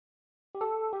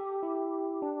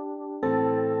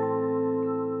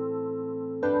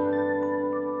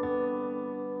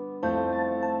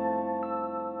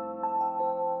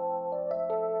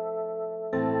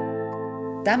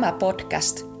Tämä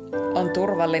podcast on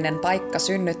turvallinen paikka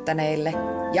synnyttäneille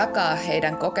jakaa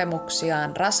heidän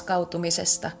kokemuksiaan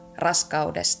raskautumisesta,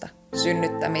 raskaudesta,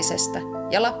 synnyttämisestä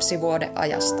ja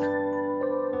lapsivuodeajasta.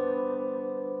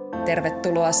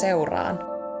 Tervetuloa seuraan.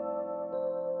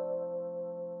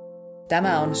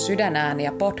 Tämä on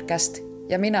Sydänääniä podcast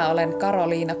ja minä olen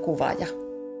Karoliina Kuvaja.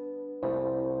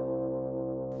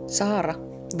 Saara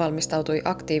valmistautui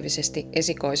aktiivisesti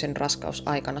esikoisen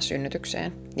raskausaikana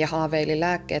synnytykseen ja haaveili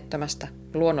lääkkeettömästä,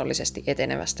 luonnollisesti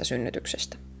etenevästä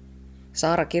synnytyksestä.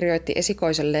 Saara kirjoitti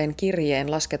esikoiselleen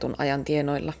kirjeen lasketun ajan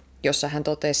tienoilla, jossa hän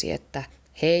totesi, että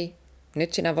hei,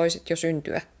 nyt sinä voisit jo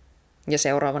syntyä. Ja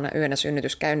seuraavana yönä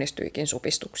synnytys käynnistyikin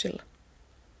supistuksilla.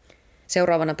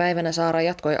 Seuraavana päivänä Saara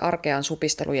jatkoi arkeaan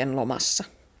supistelujen lomassa.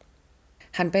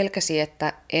 Hän pelkäsi,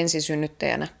 että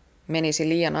ensisynnyttäjänä menisi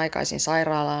liian aikaisin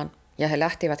sairaalaan ja he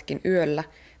lähtivätkin yöllä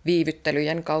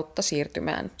viivyttelyjen kautta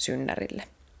siirtymään synnärille.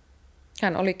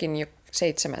 Hän olikin jo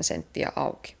 7 senttiä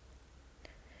auki.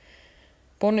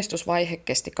 Ponnistusvaihe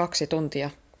kesti 2 tuntia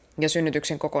ja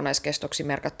synnytyksen kokonaiskestoksi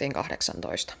merkattiin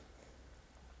 18.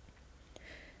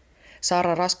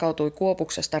 Saara raskautui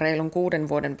Kuopuksesta reilun 6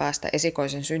 vuoden päästä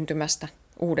esikoisen syntymästä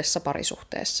uudessa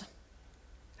parisuhteessa.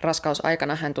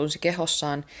 Raskausaikana hän tunsi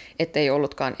kehossaan, ettei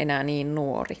ollutkaan enää niin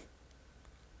nuori.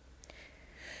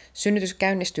 Synnytys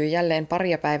käynnistyi jälleen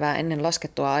paria päivää ennen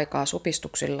laskettua aikaa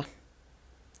supistuksilla.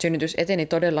 Synnytys eteni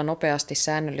todella nopeasti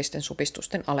säännöllisten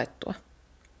supistusten alettua.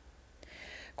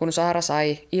 Kun Saara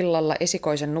sai illalla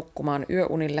esikoisen nukkumaan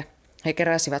yöunille, he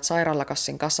keräsivät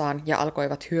sairaalakassin kasaan ja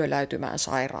alkoivat hyöläytymään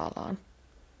sairaalaan.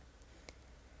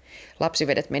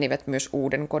 Lapsivedet menivät myös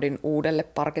uuden kodin uudelle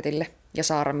parketille ja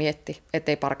Saara mietti,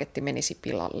 ettei parketti menisi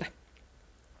pilalle.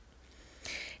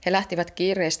 He lähtivät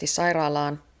kiireesti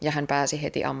sairaalaan ja hän pääsi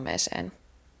heti ammeeseen.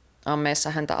 Ammeessa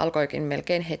häntä alkoikin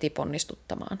melkein heti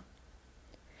ponnistuttamaan.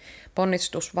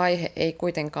 Ponnistusvaihe ei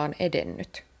kuitenkaan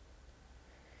edennyt.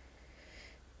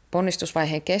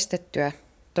 Ponnistusvaiheen kestettyä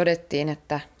todettiin,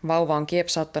 että vauva on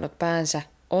kiepsauttanut päänsä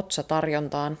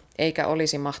otsatarjontaan eikä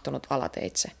olisi mahtunut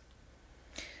alateitse.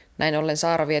 Näin ollen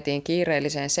Saara vietiin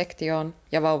kiireelliseen sektioon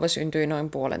ja vauva syntyi noin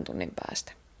puolen tunnin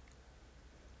päästä.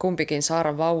 Kumpikin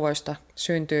Saaran vauvoista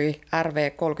syntyi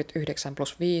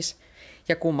RV39+5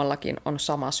 ja kummallakin on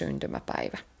sama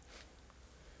syntymäpäivä.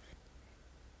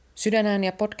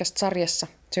 Sydänääniä podcast-sarjassa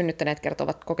synnyttäneet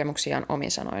kertovat kokemuksiaan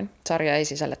omin sanoin. Sarja ei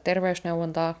sisällä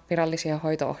terveysneuvontaa, virallisia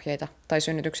hoito-ohjeita tai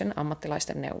synnytyksen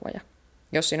ammattilaisten neuvoja.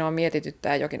 Jos sinua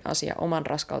mietityttää jokin asia oman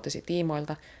raskautesi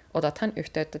tiimoilta, otathan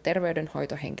yhteyttä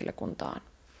terveydenhoitohenkilökuntaan.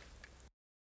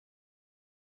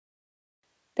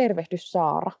 Tervehdys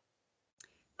Saara.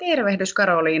 Tervehdys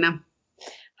Karoliina.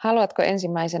 Haluatko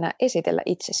ensimmäisenä esitellä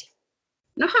itsesi?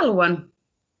 No haluan.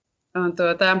 Olen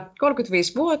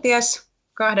 35-vuotias,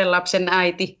 2 lapsen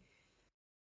äiti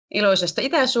iloisesta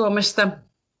Itä-Suomesta.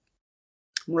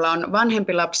 Mulla on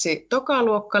vanhempi lapsi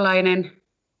tokaluokkalainen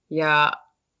ja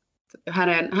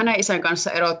hänen isän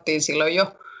kanssa erottiin silloin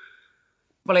jo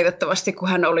valitettavasti, kun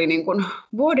hän oli niin kuin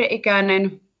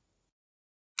vuodeikäinen,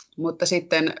 mutta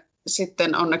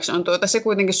sitten onneksi on se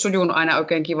kuitenkin sujunut aina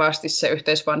oikein kivasti se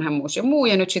yhteisvanhemmuus ja muu.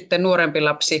 Ja nyt sitten nuorempi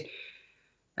lapsi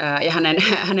ja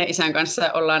hänen isän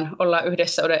kanssa ollaan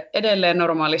yhdessä edelleen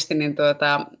normaalisti, niin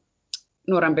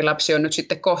nuorempi lapsi on nyt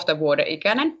sitten kohta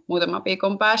vuodeikäinen muutaman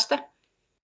viikon päästä.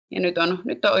 Ja nyt on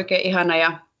oikein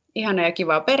ihana ja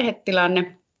kiva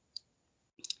perhetilanne.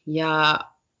 Ja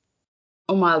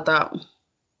omalta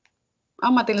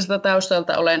ammatilliselta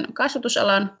taustalta olen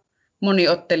kasvatusalan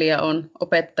moniottelija, on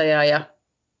opettaja ja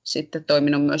sitten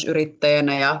toiminut myös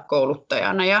yrittäjänä ja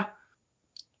kouluttajana ja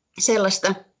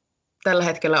sellaista. Tällä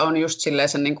hetkellä on just silleen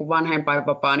niin kuin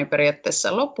vanhempainvapaani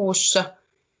periaatteessa lopussa,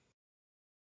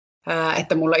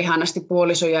 että mulla ihanasti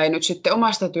puoliso jäi nyt sitten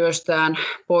omasta työstään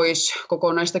pois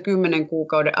kokonaista 10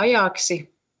 kuukauden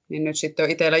ajaksi, niin nyt sitten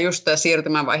on itsellä just tämä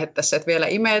siirtymävaihe tässä, että vielä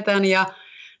imetään ja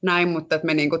näin, mutta että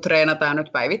me niin kuin treenataan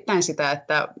nyt päivittäin sitä,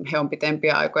 että he on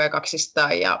pitempiä aikoja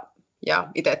kaksistaan ja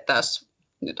itse taas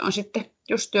nyt on sitten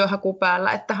just työhaku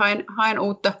päällä, että haen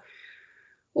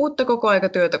uutta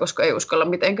kokoaikatyötä, koska ei uskalla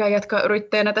mitenkään jatkaa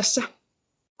yrittäjänä tässä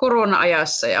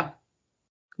korona-ajassa ja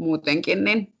muutenkin,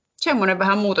 niin semmoinen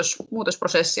vähän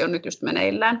muutosprosessi on nyt just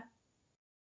meneillään.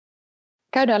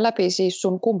 Käydään läpi siis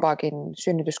sun kumpaakin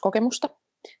synnytyskokemusta.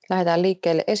 Lähdetään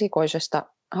liikkeelle esikoisesta.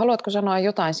 Haluatko sanoa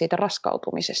jotain siitä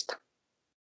raskautumisesta?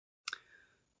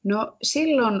 No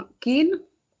silloinkin,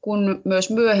 kun myös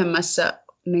myöhemmässä,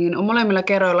 niin on molemmilla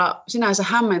kerroilla sinänsä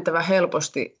hämmentävä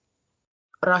helposti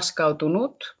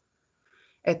raskautunut,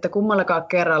 että kummallakaan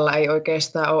kerralla ei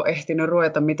oikeastaan ole ehtinyt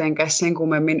ruveta mitenkään sen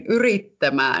kummemmin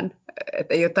yrittämään.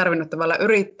 Että ei ole tarvinnut tavallaan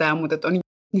yrittää, mutta on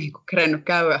niin kuin kerennyt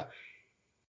käydä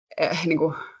niin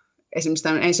kuin esimerkiksi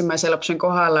tämän ensimmäisen lapsen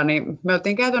kohdalla, niin me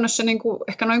oltiin käytännössä niin kuin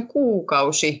ehkä noin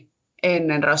kuukausi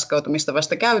ennen raskautumista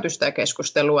vasta käyty sitä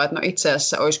keskustelua, että no itse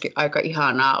asiassa olisikin aika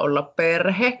ihanaa olla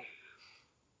perhe,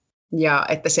 ja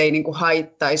että se ei niin kuin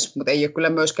haittaisi, mutta ei ole kyllä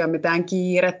myöskään mitään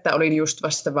kiirettä, olin just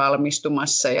vasta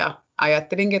valmistumassa, ja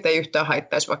ajattelinkin, että ei yhtään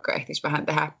haittaisi, vaikka ehtisi vähän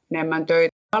tehdä enemmän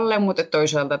töitä alle, mutta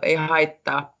toisaalta että ei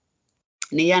haittaa.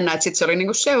 Niin jännä, että sitten se oli niin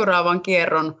kuin seuraavan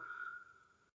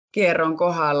kierron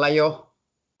kohdalla jo,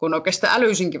 kun oikeastaan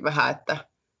älysinkin vähän,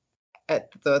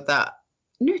 että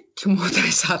nyt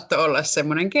muuten saattoi olla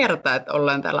semmoinen kerta, että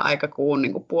ollaan täällä aikakuun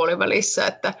niin kuin puolivälissä,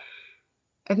 että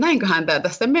näinköhän tämä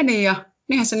tästä meni, ja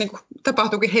niinhän se niin kuin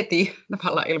tapahtuikin heti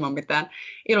tavallaan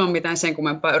ilman mitään sen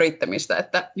kummempaa yrittämistä,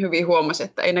 että hyvin huomasi,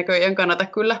 että ei näköjään kannata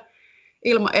kyllä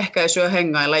ilman ehkäisyä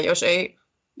hengailla,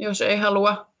 jos ei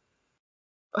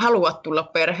halua tulla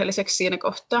perheelliseksi siinä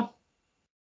kohtaa.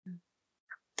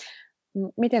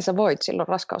 Miten sä voit silloin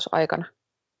raskausaikana?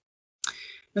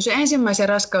 No se ensimmäisen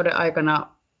raskauden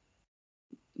aikana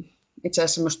itse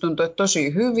asiassa musta tuntui, että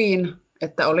tosi hyvin,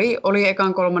 että oli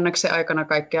ekan kolmanneksen aikana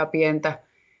kaikkea pientä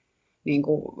niin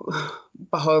kuin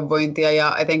pahoinvointia,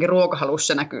 ja etenkin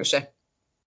ruokahalussa näkyy se.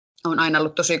 Olen aina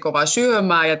ollut tosi kova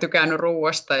syömään ja tykännyt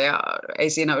ruuasta, ja ei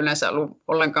siinä yleensä ollut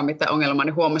ollenkaan mitään ongelmaa,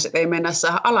 niin huomasin, että ei mennä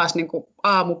saada alas niin kuin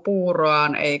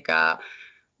aamupuuroaan, eikä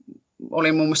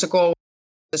oli muun muassa koulussa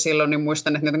silloin, niin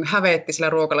muistan, että ne hävetti sillä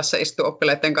ruokalassa istua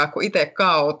oppilaiden kanssa, kun itse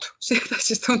kaot. Sieltä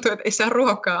siis tuntuu, että ei saa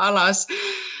ruokaa alas.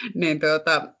 Niin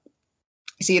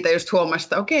siitä just huomasi,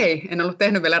 että okei, en ollut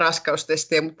tehnyt vielä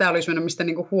raskaustestiä, mutta tämä oli sellainen, mistä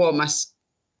niin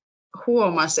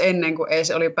huomasi ennen kuin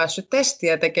edes oli päässyt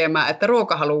testiä tekemään, että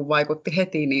ruokahaluun vaikutti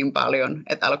heti niin paljon,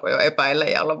 että alkoi jo epäillä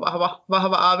ja olla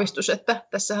vahva aavistus, että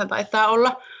tässähän taitaa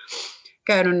olla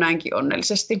käynyt näinkin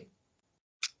onnellisesti.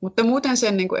 Mutta muuten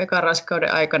sen niin kuin ekan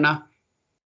raskauden aikana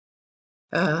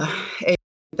ei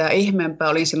mitään ihmeempää.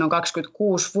 Olin silloin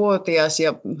 26-vuotias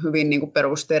ja hyvin niin kuin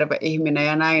perusterve ihminen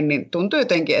ja näin, niin tuntui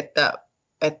jotenkin,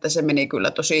 että se meni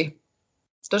kyllä tosi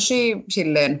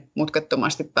silleen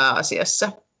mutkattomasti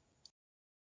pääasiassa.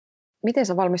 Miten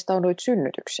sä valmistauduit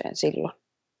synnytykseen silloin?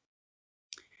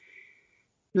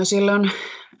 No silloin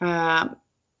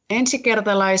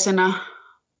ensikertalaisena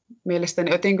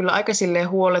mielestäni otin kyllä aika silleen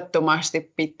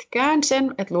huolettomasti pitkään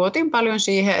sen, että luotin paljon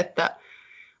siihen, että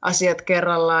asiat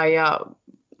kerrallaan ja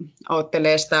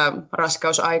odottelee sitä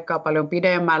raskausaikaa paljon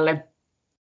pidemmälle.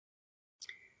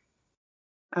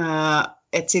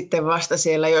 Että sitten vasta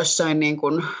siellä jossain, niin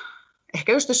kun,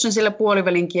 ehkä just jossain siellä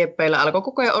puolivälin kieppeillä alkoi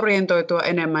koko ajan orientoitua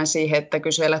enemmän siihen, että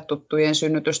kysellä tuttujen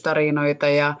synnytystarinoita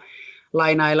ja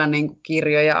lainailla niin kun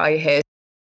kirjoja aiheeseen,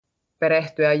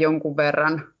 perehtyä jonkun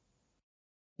verran.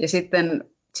 Ja sitten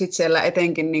siellä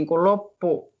etenkin niin kun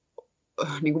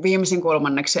niin kun viimeisen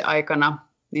kolmanneksen aikana,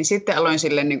 niin sitten aloin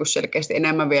sille niin kuin selkeästi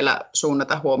enemmän vielä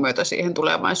suunnata huomiota siihen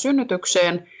tulevaan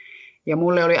synnytykseen. Ja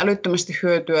mulle oli älyttömästi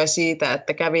hyötyä siitä,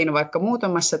 että kävin vaikka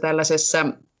muutamassa tällaisessa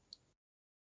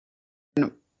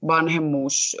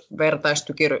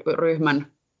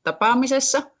vanhemmuusvertaistukiryhmän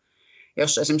tapaamisessa,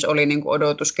 jossa esimerkiksi oli niin kuin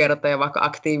odotuskerta ja vaikka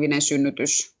aktiivinen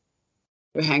synnytys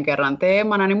yhden kerran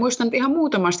teemana. Niin muistan, että ihan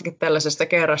muutamastakin tällaisesta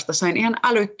kerrasta sain ihan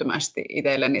älyttömästi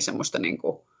itselleni semmoista niin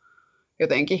kuin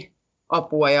jotenkin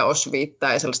apua ja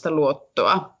osviittaa ja sellaista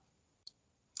luottoa,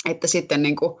 että sitten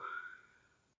niin kuin,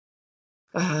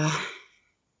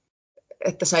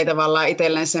 että sai tavallaan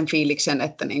itselleen sen fiiliksen,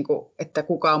 että, niin kuin, että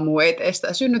kukaan muu ei tee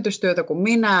sitä synnytystyötä kuin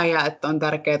minä ja että on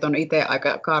tärkeää, että on itse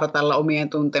aika kartalla omien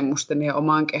tuntemusteni ja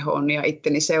oman kehon ja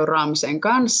itteni seuraamisen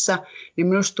kanssa, niin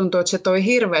minusta tuntuu, että se toi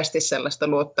hirveästi sellaista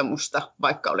luottamusta,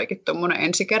 vaikka olikin tuommoinen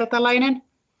ensikertalainen.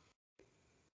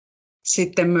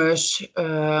 Sitten myös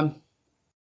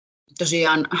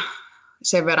tosiaan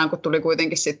sen verran, kun tuli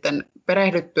kuitenkin sitten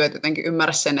perehdyttyä, että jotenkin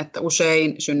ymmärrä sen, että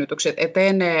usein synnytykset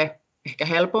etenee ehkä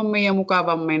helpommin ja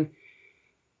mukavammin,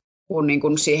 kun, niin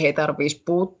kun siihen ei tarvitsisi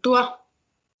puuttua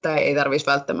tai ei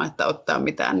tarvitsisi välttämättä ottaa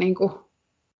mitään niin kuin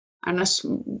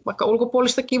vaikka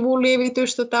ulkopuolista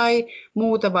kivunlievitystä tai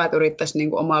muuta, vaan että yrittäisi niin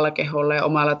kuin omalla keholla ja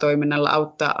omalla toiminnalla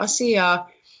auttaa asiaa.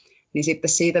 Niin sitten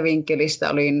siitä vinkkelistä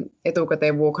olin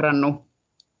etukäteen vuokrannut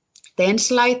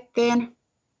TENS-laitteen,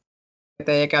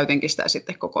 ja käytinkin sitä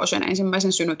sitten koko sen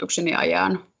ensimmäisen synnytykseni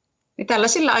ajan. Niin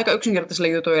tällaisilla aika yksinkertaisilla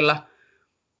jutuilla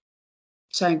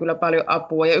sain kyllä paljon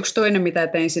apua. Ja yksi toinen, mitä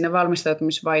tein siinä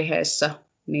valmistautumisvaiheessa,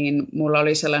 niin mulla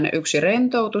oli sellainen yksi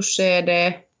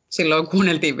rentoutus-CD. Silloin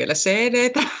kuunneltiin vielä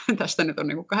CDtä, tästä nyt on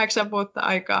niin kuin 8 vuotta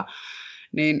aikaa.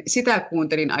 Niin sitä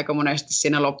kuuntelin aika monesti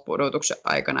siinä loppuodotuksen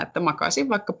aikana, että makasin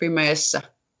vaikka pimeässä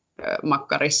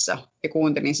makkarissa ja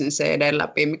kuuntelin sen CD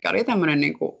läpi, mikä oli tämmöinen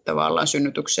niin kuin tavallaan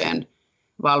synnytykseen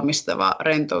valmistava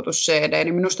rentoutus-CD,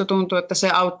 niin minusta tuntuu, että se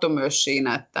auttoi myös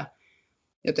siinä, että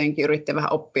jotenkin yritti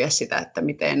vähän oppia sitä, että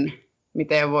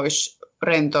miten voisi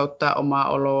rentouttaa omaa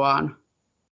oloaan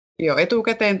jo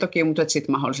etukäteen toki, mutta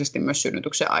sitten mahdollisesti myös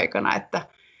synnytyksen aikana, että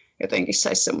jotenkin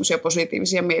saisi semmoisia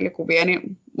positiivisia mielikuvia.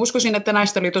 Niin uskoisin, että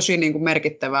näistä oli tosi niin kuin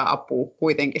merkittävää apua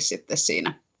kuitenkin sitten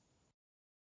siinä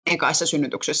ekassa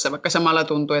synnytyksessä, vaikka samalla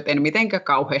tuntui, että en mitenkään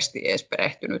kauheasti edes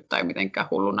perehtynyt tai mitenkään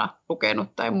hulluna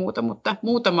lukenut tai muuta, mutta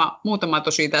muutama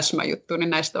tosi täsmäjuttu, niin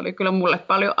näistä oli kyllä mulle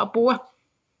paljon apua.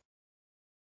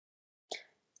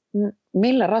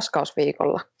 Millä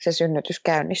raskausviikolla se synnytys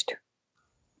käynnistyi?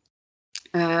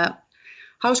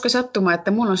 Hauska sattuma,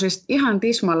 että mulla on siis ihan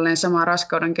tismalleen sama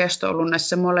raskauden kesto ollut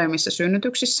näissä molemmissa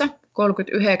synnytyksissä. 39+5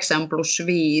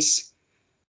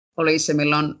 oli se,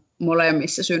 milloin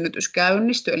molemmissa synnytys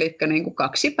käynnistyi, eli niin kuin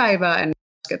 2 päivää ennen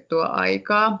laskettua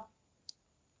aikaa.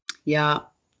 Ja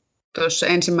tuossa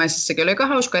ensimmäisessäkin oli aika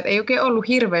hauska, että ei oikein ollut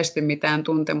hirveästi mitään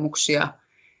tuntemuksia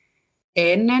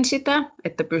ennen sitä,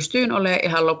 että pystyin olemaan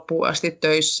ihan loppuun asti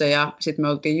töissä ja sitten me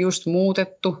oltiin just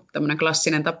muutettu, tämmöinen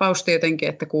klassinen tapaus tietenkin,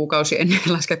 että kuukausi ennen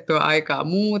laskettua aikaa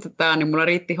muutetaan, niin mulla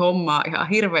riitti hommaa ihan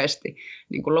hirveästi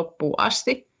niin kuin loppuun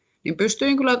asti, niin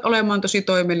pystyin kyllä olemaan tosi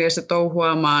toimelias ja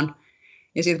touhuamaan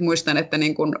ja sitten muistan, että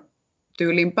niin kuin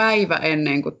tyylin päivä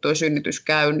ennen kuin tuo synnytys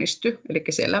käynnistyi, eli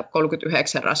siellä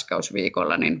 39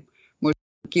 raskausviikolla, niin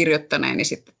kirjoittaneeni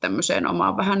sitten tämmöiseen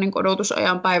omaan vähän niin kuin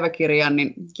odotusajan päiväkirjaan,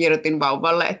 niin kirjoitin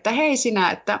vauvalle, että hei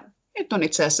sinä, että nyt on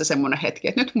itse asiassa semmoinen hetki,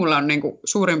 että nyt mulla on niin kuin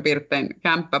suurin piirtein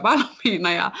kämppä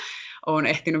valmiina ja olen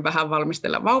ehtinyt vähän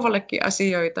valmistella vauvallekin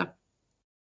asioita,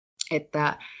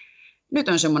 että nyt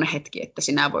on semmoinen hetki, että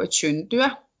sinä voit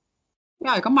syntyä.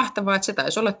 Ja aika mahtavaa, että se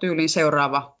taisi olla tyyliin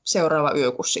seuraava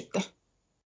yö, kun sitten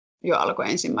jo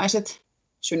alkoi ensimmäiset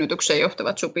synnytykseen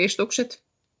johtavat supistukset.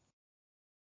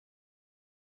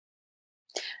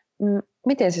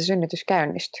 Miten se synnytys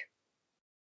käynnistyi?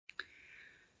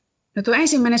 No tuo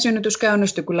ensimmäinen synnytys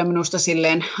käynnistyi kyllä minusta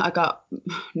silleen aika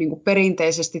niin kuin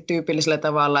perinteisesti tyypillisellä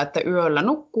tavalla, että yöllä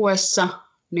nukkuessa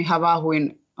niin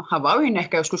havauin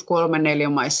ehkä joskus 3-4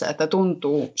 maissa, että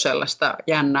tuntuu sellaista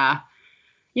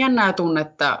jännää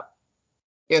tunnetta,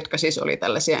 jotka siis oli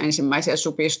tällaisia ensimmäisiä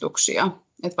supistuksia.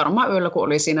 Et varmaan yöllä, kun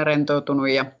oli siinä rentoutunut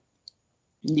ja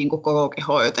niin kuin koko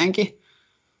keho jotenkin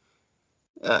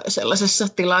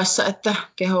sellaisessa tilassa, että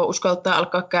keho uskaltaa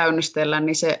alkaa käynnistellä,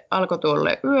 niin se alkoi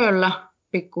tuolle yöllä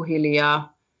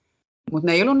pikkuhiljaa, mutta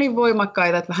ne ei ollut niin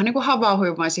voimakkaita, että vähän niin kuin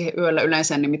havauhuin vain siihen yöllä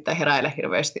yleensä, nimittäin heräillä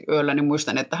hirveästi yöllä, niin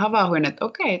muistan, että havauhuin, että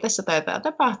okei, tässä taitaa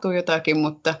tapahtua jotakin,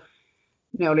 mutta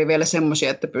ne oli vielä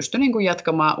semmoisia, että pystyi niin kuin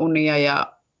jatkamaan unia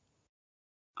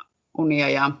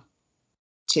ja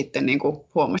sitten niin kuin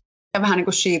huomasin, että vähän niin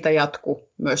kuin siitä jatkui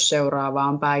myös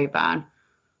seuraavaan päivään.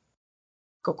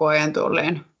 Koko ajan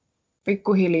tuolleen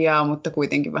pikkuhiljaa, mutta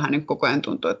kuitenkin vähän niin koko ajan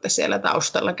tuntuu, että siellä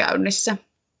taustalla käynnissä.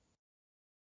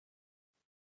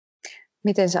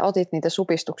 Miten sä otit niitä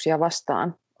supistuksia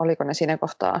vastaan? Oliko ne siinä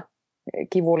kohtaa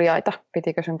kivuliaita?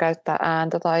 Pitikö sun käyttää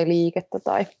ääntä tai liikettä?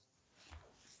 Tai?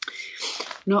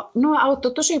 No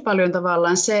auttoi tosi paljon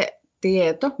tavallaan se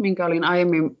tieto, minkä olin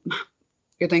aiemmin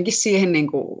jotenkin siihen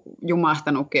niin kuin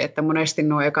jumahtanutkin, että monesti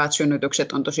nuo ekat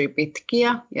synnytykset on tosi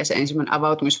pitkiä ja se ensimmäinen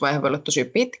avautumisvaihe voi olla tosi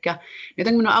pitkä.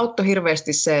 Jotenkin minua auttoi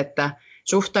hirveästi se, että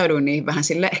suhtauduin niihin vähän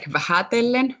sille ehkä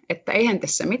vähätellen, että eihän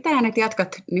tässä mitään, että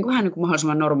jatkat niin kuin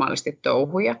mahdollisimman normaalisti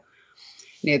touhuja.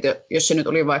 Niin, että jos se nyt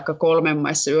oli vaikka 3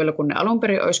 maissa yöllä, kun ne alun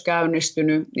perin olisi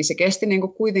käynnistynyt, niin se kesti niin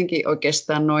kuin kuitenkin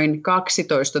oikeastaan noin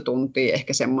 12 tuntia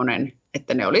ehkä semmoinen,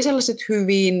 että ne oli sellaiset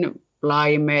hyvin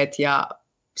laimeet ja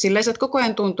silleen, että koko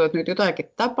ajan tuntui, että nyt jotakin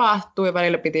tapahtuu ja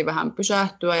välillä piti vähän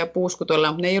pysähtyä ja puuskutella,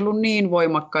 mutta ne ei ollut niin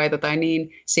voimakkaita tai niin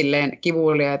silleen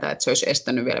kivuliaita, että se olisi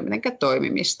estänyt vielä mitenkään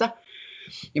toimimista.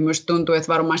 Ja myös tuntuu, että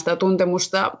varmaan sitä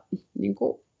tuntemusta niin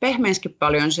kuin pehmenskin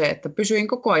paljon se, että pysyin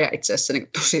koko ajan itse asiassa niin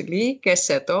tosi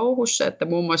liikkeessä ja touhussa, että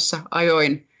muun muassa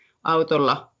ajoin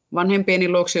autolla vanhempieni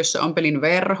luokse, jossa ompelin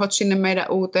verhot sinne meidän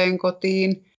uuteen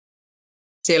kotiin.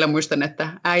 Siellä muistan, että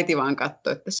äiti vaan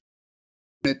katsoi, että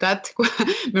nyt, kun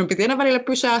minun piti aina välillä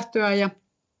pysähtyä ja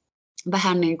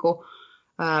vähän niin kuin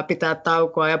pitää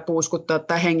taukoa ja puuskuttaa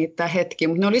tai hengittää hetki,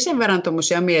 mutta ne oli sen verran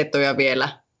tuommoisia mietoja vielä,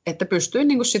 että pystyin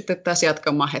niin kuin sitten taas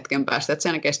jatkamaan hetken päästä, että se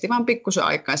aina kesti vain pikkusen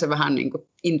aikaa se vähän niin kuin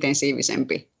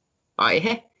intensiivisempi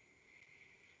aihe.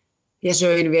 Ja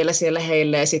söin vielä siellä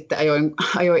heille ja sitten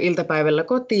ajoin iltapäivällä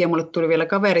kotiin ja mulle tuli vielä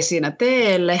kaveri siinä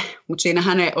teelle, mutta siinä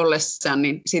hänen ollessaan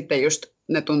niin sitten just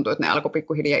ne tuntui, että ne alkoi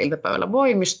pikkuhiljaa iltapäivällä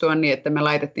voimistua niin, että me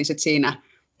laitettiin sitten siinä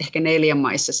ehkä 4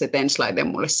 maissa se TENS-laite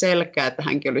mulle selkää, että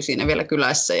hänkin oli siinä vielä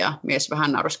kylässä ja mies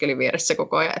vähän nauraskeli vieressä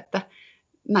koko ajan, että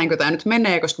näinkö tämä nyt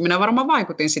menee, koska minä varmaan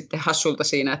vaikutin sitten hassulta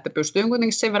siinä, että pystyin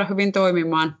kuitenkin sen verran hyvin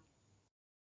toimimaan.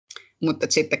 Mutta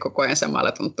sitten koko ajan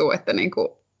samalla tuntuu, että, niin kuin,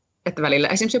 että välillä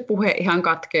esimerkiksi se puhe ihan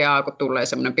katkeaa, kun tulee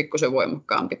semmoinen pikkusen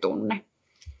voimakkaampi tunne.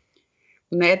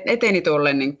 Ne eteni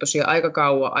tuolle niin tosiaan aika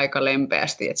kauan, aika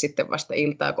lempeästi, että sitten vasta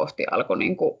iltaa kohti alkoi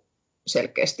niin kuin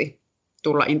selkeästi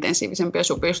tulla intensiivisempiä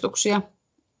supistuksia.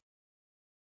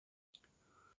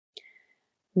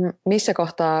 Missä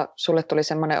kohtaa sulle tuli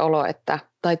semmoinen olo,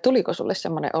 tai tuliko sulle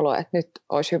semmoinen olo, että nyt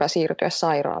olisi hyvä siirtyä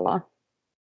sairaalaan?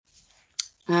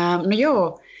 No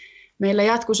joo, meillä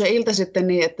jatkui se ilta sitten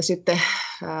niin, että sitten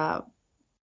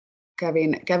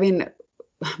kävin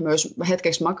myös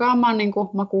hetkeksi makaamaan niin kuin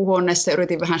makuuhuoneessa.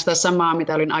 Yritin vähän sitä samaa,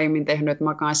 mitä olin aiemmin tehnyt, että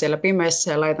makaan siellä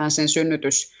pimeässä ja laitan sen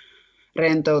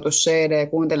synnytysrentoutus-CD,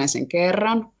 kuuntelen sen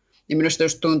kerran. Ja minusta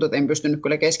just tuntui, että en pystynyt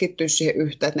kyllä keskittyä siihen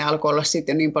yhtä, että ne alkoi olla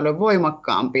sitten jo niin paljon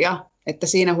voimakkaampia, että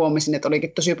siinä huomasin, että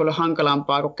olikin tosi paljon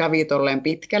hankalampaa, kun kävi tolleen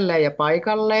pitkälleen ja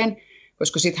paikalleen,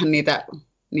 koska sittenhän niitä,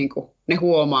 niin kuin, ne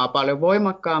huomaa paljon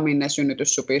voimakkaammin ne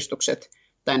synnytyssupistukset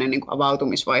tai ne niin kuin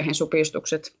avautumisvaiheen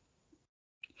supistukset.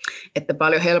 Että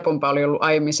paljon helpompaa oli ollut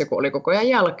aiemmin se, kun oli koko ajan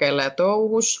jälkeellä ja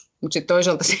touhus, mutta sitten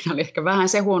toisaalta siinä oli ehkä vähän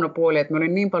se huono puoli, että mä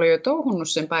olin niin paljon jo touhunnut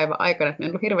sen päivän aikana, että mä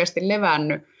en ollut hirveästi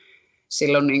levännyt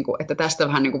silloin, niin kuin, että tästä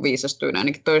vähän niin kuin viisastuin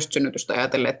ainakin toista synnytystä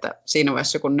ajatellen, että siinä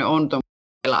vaiheessa, kun ne on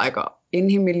aika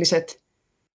inhimilliset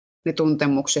ne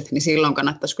tuntemukset, niin silloin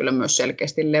kannattaisi kyllä myös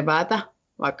selkeästi levätä,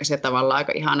 vaikka se tavallaan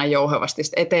aika ihana jouhevasti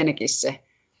etenikin se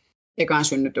ekan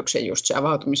synnytyksen just se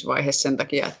avautumisvaihe sen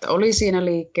takia, että oli siinä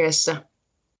liikkeessä.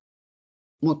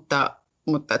 Mutta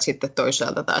että sitten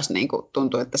toisaalta taas niin kuin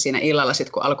tuntui, että siinä illalla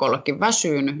sitten kun alkoi ollakin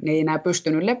väsynyt, niin ei enää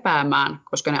pystynyt lepäämään,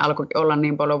 koska ne alkoikin olla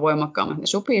niin paljon voimakkaammat ne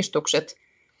supistukset.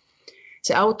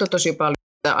 Se auttoi tosi paljon,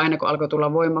 että aina kun alkoi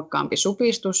tulla voimakkaampi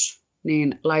supistus,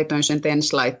 niin laitoin sen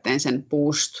TENS-laitteen, sen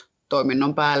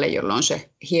Boost-toiminnon päälle, jolloin se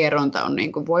hieronta on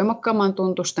niin kuin voimakkaamman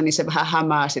tuntusta, niin se vähän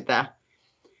hämää sitä,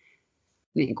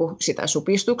 niin kuin sitä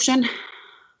supistuksen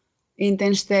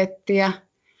intensiteettiä.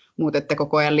 Mutta että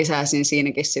koko ajan lisäsin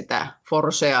siinäkin sitä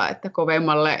forsea, että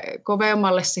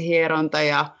kovemmalle se hieronta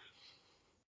ja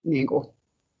niin kuin,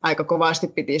 aika kovasti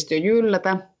piti jo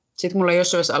jyllätä. Sitten mulla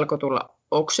jossain vaiheessa alkoi tulla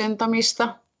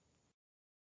oksentamista,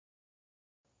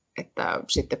 että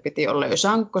sitten piti olla jo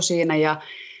sankko siinä ja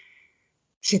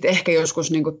sitten ehkä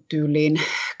joskus niin kuin tyyliin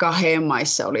 2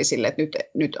 maissa oli silleen, että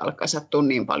nyt alkaa sattua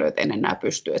niin paljon, että en enää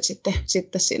pysty, että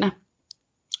sitten siinä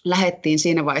lähdettiin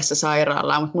siinä vaiheessa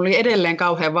sairaalaan, mutta mulla oli edelleen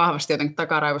kauhean vahvasti jotenkin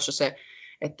takaraivossa se,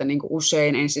 että niin kuin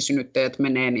usein ensisynnyttäjät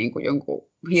menee niin kuin jonkun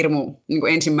hirmu niin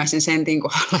kuin ensimmäisen sentin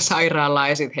kohdalla sairaalaan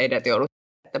ja sitten heidät joudut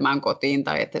jättämään kotiin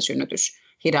tai että synnytys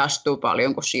hidastuu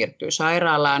paljon, kun siirtyy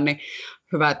sairaalaan, niin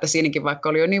hyvä, että siinäkin vaikka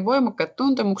oli jo niin voimakkaat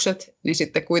tuntemukset, niin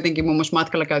sitten kuitenkin muun muassa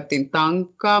matkalla käytiin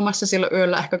tankkaamassa silloin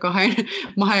yöllä ehkä 2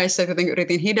 maissa, että jotenkin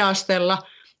yritin hidastella,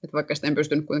 että vaikka sitten en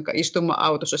pystynyt kuitenkaan istumaan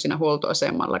autossa siinä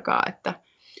huoltoasemallakaan, että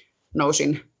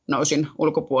nousin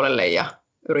ulkopuolelle ja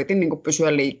yritin niin kuin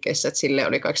pysyä liikkeessä, että sille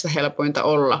oli kaikista helpointa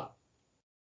olla.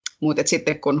 Mutta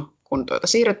sitten kun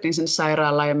siirryttiin sinne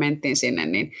sairaalaan ja mentiin sinne,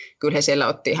 niin kyllä he siellä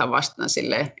otti ihan vastaan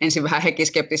silleen, ensin vähän hekin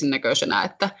skeptisen näköisenä,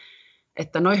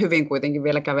 että noin hyvin kuitenkin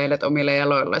vielä kävelet omille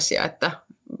jaloillesi ja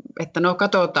että no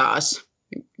katsotaas.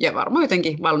 Ja varmaan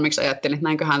jotenkin valmiiksi ajattelin, että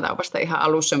näinköhän tämä on vasta ihan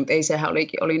alussa, mutta ei sehän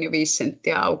oli jo 5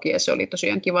 senttiä auki ja se oli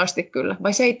tosiaan kivasti kyllä.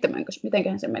 Vai 7,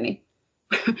 mitenköhän se meni?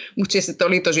 Mutta siis että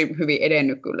oli tosi hyvin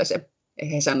edennyt kyllä se.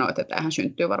 He sanoivat, että tämähän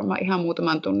syntyy varmaan ihan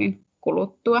muutaman tunnin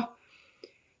kuluttua.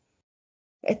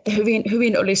 Että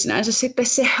hyvin oli sinänsä sitten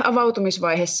se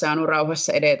avautumisvaihe saanut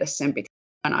rauhassa edetä sen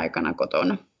pitkän aikana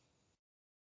kotona.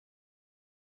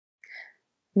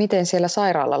 Miten siellä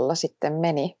sairaalalla sitten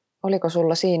meni? Oliko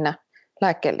sulla siinä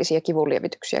lääkkeellisiä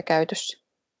kivunlievityksiä käytössä?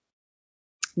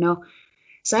 No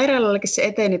sairaalallakin se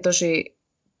eteni tosi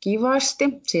kivasti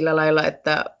sillä lailla,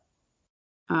 että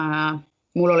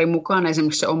mulla oli mukana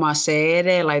esimerkiksi se oma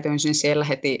CD, laitoin sen siellä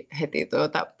heti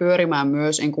pyörimään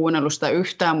myös. En kuunnellut sitä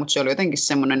yhtään, mutta se oli jotenkin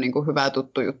semmoinen niin kuin hyvä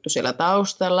tuttu juttu siellä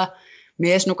taustalla.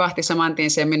 Mies nukahti saman tien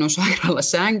sen minun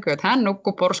sairaalasänkyyn, että hän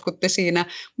porskutti siinä.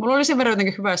 Mulla oli sen verran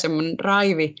jotenkin hyvä semmoinen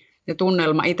raivi ja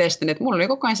tunnelma itsestäni, että mulla oli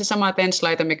koko ajan se sama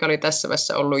TENS-laite, mikä oli tässä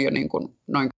vaiheessa ollut jo niin kuin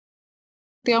noin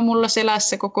mulla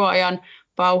selässä koko ajan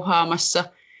pauhaamassa.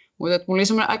 Mutta mulla oli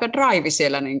semmoinen aika drive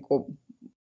siellä niin kuin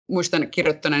muistan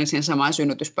kirjoittaneeni sen samaan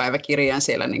synnytyspäiväkirjaan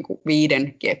siellä niin kuin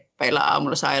 5 keppeillä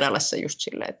aamulla sairaalassa just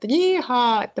silleen, että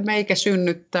jihaa, että meikä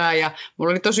synnyttää. Ja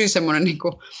mulla oli tosi semmoinen niin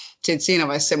kuin, siinä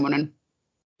vaiheessa semmoinen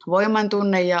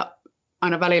voimantunne ja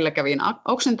aina välillä kävin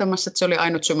oksentamassa, että se oli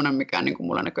ainut semmoinen, mikä niin kuin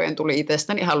mulla näköjään tuli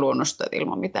itsestäni ihan luonnosta, että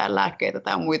ilman mitään lääkkeitä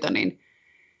tai muita,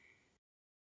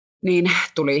 niin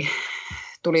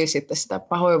tuli sitten sitä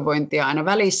pahoinvointia aina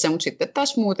välissä, mutta sitten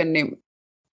taas muuten niin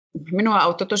minua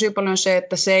auttoi tosi paljon se,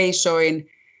 että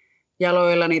seisoin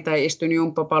jaloillani tai istuin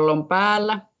jumppapallon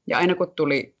päällä. Ja aina kun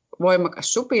tuli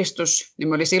voimakas supistus,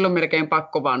 niin oli silloin melkein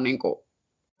pakko vaan niin kuin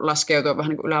laskeutua vähän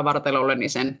niin kuin ylävartalolle niin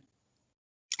sen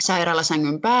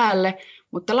sairaalasängyn päälle.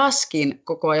 Mutta laskin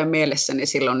koko ajan mielessäni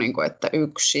silloin, niin kuin, että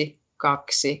 1,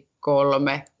 2,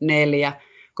 3, 4.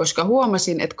 Koska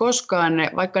huomasin, että koskaan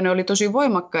vaikka ne oli tosi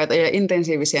voimakkaita ja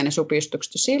intensiivisiä ne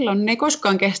supistukset silloin, ne ei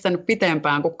koskaan kestänyt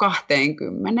pitempään kuin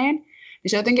 20. Niin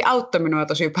se jotenkin auttoi minua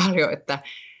tosi paljon,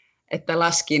 että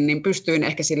laskin, niin pystyin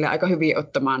ehkä sille aika hyvin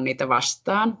ottamaan niitä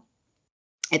vastaan.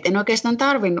 Et en oikeastaan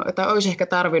tarvinnut, tai olisi ehkä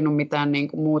tarvinnut mitään niin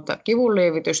kuin muuta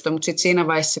kivunlievitystä, mutta sitten siinä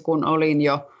vaiheessa, kun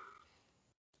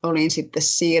olin sitten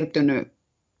siirtynyt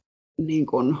niin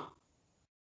kuin,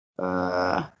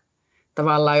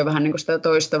 tavallaan jo vähän niin kuin sitä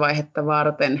toista vaihetta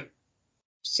varten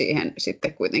siihen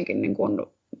sitten kuitenkin, niin kuin,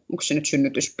 onko se nyt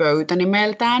synnytyspöytä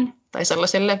nimeltään, tai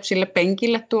sille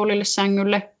penkille, tuolille,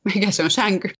 sängylle, mikä se on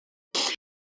sänky.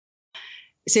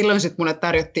 Silloin sitten mulle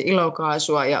tarjottiin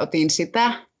ilokaasua ja otin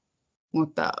sitä,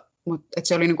 mutta et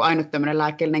se oli niin kuin ainut tämmöinen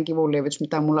lääkkeellinen kivunlievitys,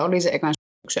 mitä mulla oli se ekan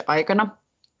synnytyksen aikana.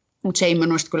 Mutta se ei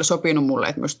minusta kyllä sopinut mulle,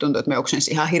 että minusta tuntui, että me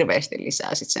oksensin ihan hirveästi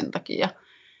lisää sit sen takia,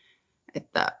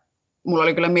 että mulla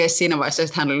oli kyllä mies siinä vaiheessa,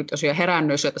 että hän oli tosiaan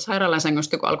herännyt sieltä sairaalan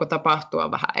sängystä, kun alkoi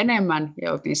tapahtua vähän enemmän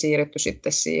ja oltiin siirrytty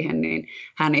sitten siihen, niin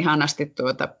hän ihanasti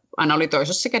aina oli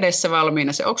toisessa kädessä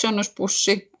valmiina se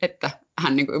oksennuspussi, että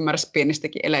hän niin kuin ymmärsi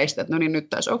pienistäkin eleistä, että no niin nyt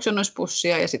taas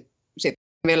oksennuspussia ja sitten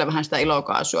vielä vähän sitä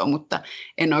ilokaasua, mutta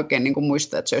en oikein niin kuin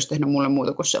muista, että se olisi tehnyt mulle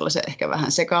muuta kuin sellaisen ehkä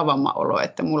vähän sekaavamman olo,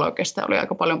 että mulla oikeastaan oli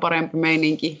aika paljon parempi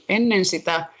meininki ennen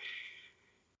sitä,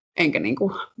 enkä niin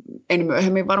kuin, en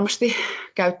myöhemmin varmasti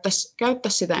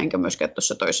käyttäisi sitä, enkä myöskään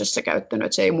tuossa toisessa käyttänyt,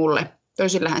 että se ei mulle,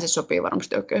 toisillähän se sopii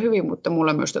varmasti oikein hyvin, mutta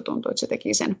mulle myös tuntui, että se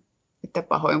teki sen, että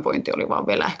pahoinvointi oli vaan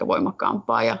vielä ehkä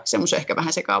voimakkaampaa ja semmoisen ehkä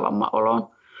vähän sekaavamman oloon,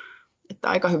 että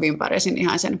aika hyvin pärjäsin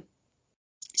ihan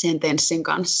sen tenssin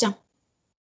kanssa.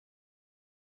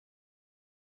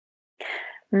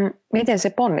 Miten se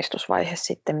ponnistusvaihe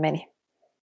sitten meni?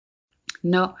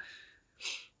 No,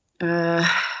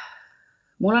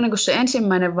 mulla niin se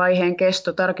ensimmäinen vaiheen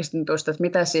kesto, tarkistin tuosta, että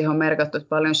mitä siihen on merkattu, että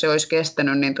paljon se olisi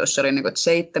kestänyt, niin tuossa oli niin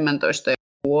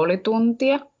 17,5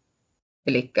 tuntia.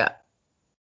 Eli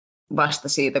vasta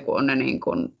siitä, kun on ne, niin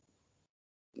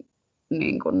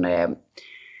kuin ne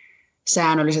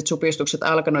säännölliset supistukset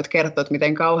alkanut kertoa, että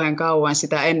miten kauhean kauan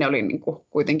sitä ennen oli niin kuin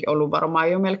kuitenkin ollut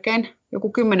varmaan jo melkein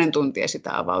joku 10 tuntia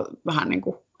sitä vähän niin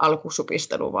kuin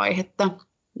alkusupisteluvaihetta.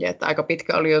 Ja että aika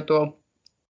pitkä oli jo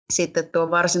sitten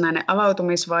tuo varsinainen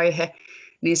avautumisvaihe,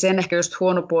 niin sen ehkä just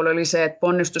huono puoli oli se, että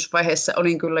ponnistusvaiheessa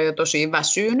olin kyllä jo tosi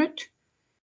väsynyt.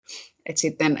 Että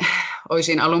sitten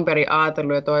olisin alun perin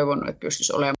ajatellut ja toivonut, että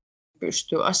pystyisi olemaan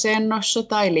pystyasennossa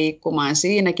tai liikkumaan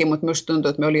siinäkin, mutta minusta tuntui,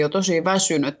 että me oli jo tosi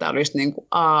väsynyt, että olisi niin kuin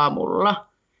aamulla.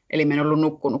 Eli me en ollut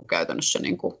nukkunut käytännössä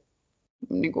niin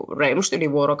kuin reilusti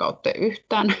yli vuorokautta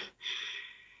yhtään.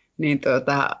 Niin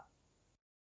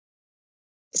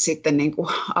sitten niin kuin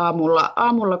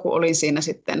aamulla, kun olin siinä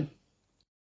sitten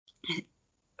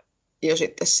jo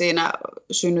sitten siinä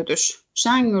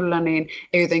synnytyssängyllä, niin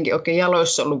ei jotenkin oikein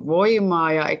jaloissa ollut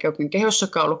voimaa ja eikä oikein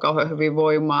kehossakaan ollut kauhean hyvin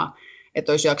voimaa,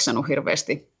 että olisi jaksanut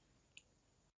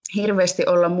hirveästi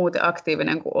olla muuten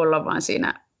aktiivinen kuin olla vaan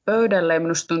siinä pöydällä. Ja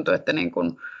minusta tuntui, että niin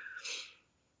kuin,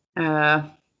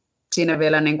 siinä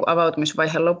vielä niin kuin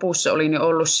avautumisvaiheen lopussa olin jo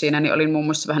ollut siinä, niin olin muun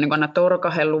muassa vähän niin kuin aina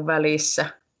torkahellut välissä.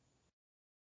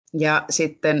 Ja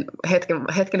sitten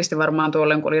hetkellisesti varmaan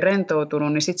tuolle, kun oli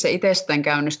rentoutunut, niin sitten se itsestään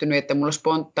käynnistynyt, että mulla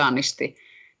spontaanisti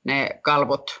ne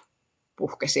kalvot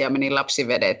puhkesi ja meni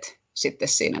lapsivedet sitten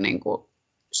siinä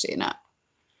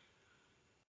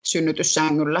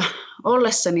synnytyssängyllä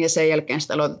ollessani ja sen jälkeen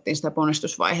sitä aloitettiin sitä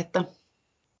ponnistusvaihetta.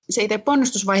 Se itse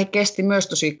ponnistusvaihe kesti myös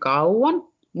tosi kauan,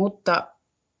 mutta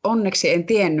onneksi en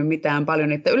tiennyt mitään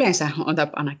paljon, että yleensä on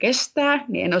tapana kestää,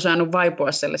 niin en osannut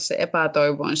vaipua sellaiseen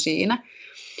epätoivoon siinä.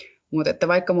 Mutta että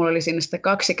vaikka mulla oli siinä sitä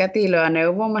 2 kätilöä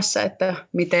neuvomassa, että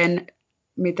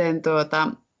miten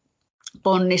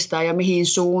ponnistaa ja mihin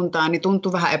suuntaan, niin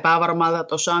tuntui vähän epävarmalta,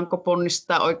 että osaanko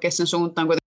ponnistaa oikeaan suuntaan,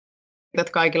 kun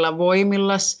kaikilla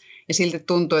voimillas. Ja silti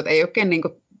tuntui, että ei oikein niin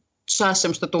kuin saa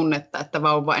sellaista tunnetta, että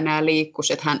vauva enää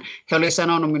liikkuisi. Että he oli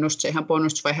sanonut minusta se ihan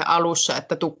ponnistusvaiheen alussa,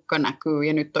 että tukka näkyy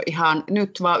ja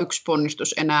nyt vaan 1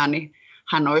 ponnistus enää, niin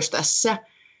hän olisi tässä.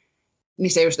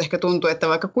 niin se just ehkä tuntuu, että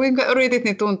vaikka kuinka yritit,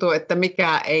 niin tuntuu, että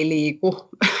mikään ei liiku.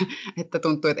 Että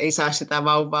tuntuu, että ei saa sitä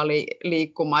vauvaa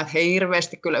liikkumaan. Että he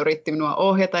hirveästi kyllä yritti minua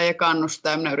ohjata ja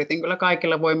kannustaa. Minä yritin kyllä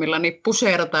kaikilla voimillani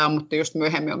pusertaa, mutta just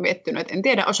myöhemmin olen miettinyt, että en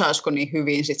tiedä osaisiko niin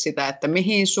hyvin sitä, että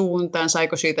mihin suuntaan,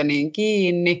 saiko siitä niin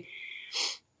kiinni.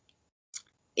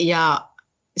 Ja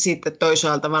sitten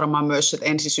toisaalta varmaan myös, että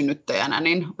ensisynnyttäjänä,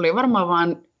 niin oli varmaan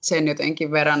vaan sen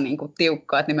jotenkin verran niin kuin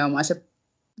tiukkaa, että nimenomaan se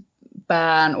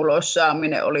pään ulos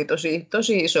saaminen oli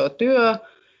tosi iso työ,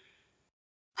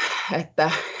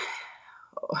 että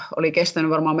oli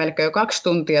kestänyt varmaan melkein jo 2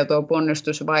 tuntia tuo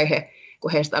ponnistusvaihe,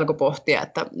 kun heistä alkoi pohtia,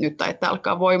 että nyt taitaa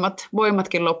alkaa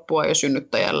voimatkin loppua jo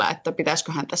synnyttäjällä, että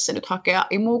pitäisiköhän tässä nyt hakea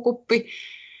imukuppi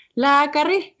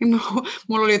lääkäri.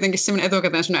 Mulla oli jotenkin sellainen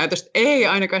etukäteen sellainen ajatus, että ei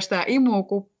ainakaan sitä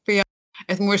imukuppia.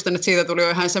 Et muistan, että siitä tuli jo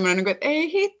ihan semmoinen, että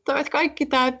ei hitto, että kaikki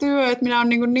tämä työ, että minä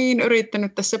olen niin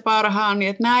yrittänyt tässä parhaani,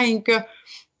 että näinkö.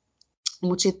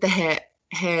 Mutta sitten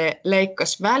he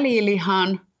leikkasi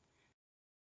välilihan,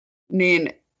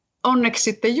 niin onneksi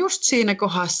sitten just siinä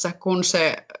kohdassa, kun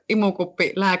se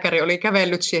imukuppilääkäri oli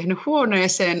kävellyt siihen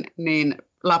huoneeseen, niin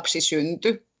lapsi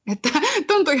syntyi. Että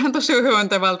tuntui ihan tosi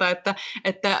hyöntävältä,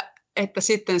 että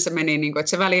sitten se meni, niin kuin, että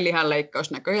se välilihan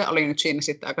leikkaus näköjään oli nyt siinä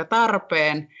sitten aika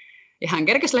tarpeen. Ja hän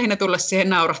kerkesi lähinnä tulla siihen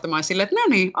naurahtamaan sille, että no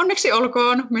niin, onneksi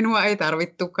olkoon, minua ei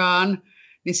tarvittukaan.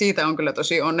 Niin siitä on kyllä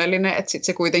tosi onnellinen, että sitten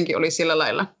se kuitenkin oli sillä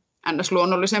lailla ns.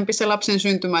 Luonnollisempi se lapsen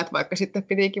syntymä, että vaikka sitten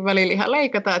pitikin välilihan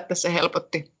leikata, että se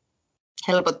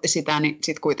helpotti sitä, niin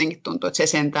sitten kuitenkin tuntui, että se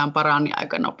sentään parani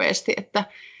aika nopeasti,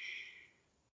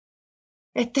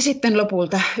 että sitten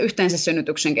lopulta yhteensä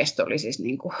synnytyksen kesto oli siis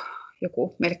niin kuin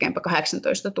joku melkeinpä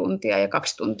 18 tuntia ja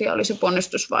 2 tuntia oli se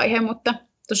ponnistusvaihe, mutta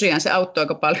tosiaan se auttoi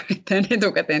aika paljon, että en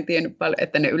etukäteen tiennyt paljon,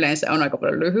 että ne yleensä on aika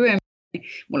paljon lyhyempiä.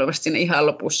 Mulla vasta siinä ihan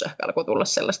lopussa alkoi tulla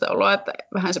sellaista oloa, että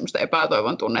vähän semmoista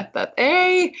epätoivon tunnetta,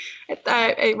 että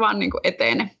ei vaan niin kuin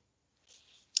etene.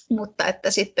 Mutta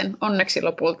että sitten onneksi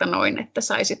lopulta noin, että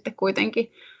sai sitten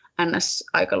kuitenkin ns.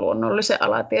 Aika luonnollisen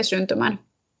alatiesyntymän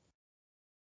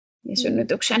ja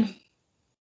synnytyksen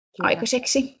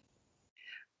aikaiseksi.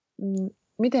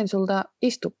 Miten sulta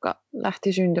istukka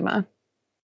lähti syntymään?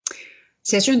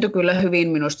 Se syntyi kyllä hyvin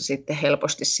minusta sitten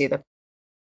helposti siitä.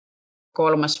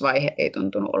 3. vaihe ei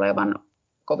tuntunut olevan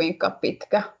kovinkaan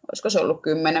pitkä. Olisiko se ollut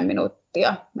 10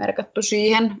 minuuttia merkattu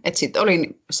siihen. Että sitten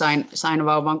sain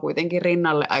vauvan kuitenkin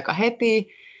rinnalle aika heti.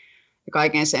 Ja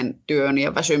kaiken sen työn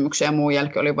ja väsymyksen ja muun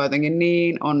jälkeen oli jotenkin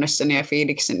niin onnessani ja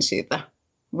fiilikseni siitä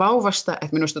vauvasta,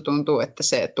 että minusta tuntuu, että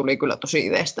se tuli kyllä tosi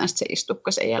itsestään se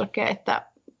istukka sen jälkeen, että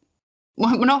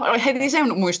heti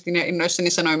sen muistin ja innoissani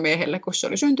sanoin miehelle, kun se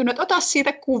oli syntynyt, että ota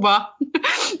siitä kuva.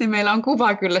 Niin meillä on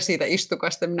kuva kyllä siitä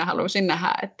istukasta, minä halusin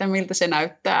nähdä, että miltä se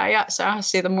näyttää ja saada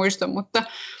siitä muiston, mutta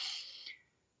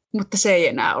se ei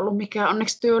enää ollut mikään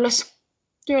onneksi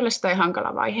työläs tai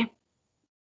hankala vaihe.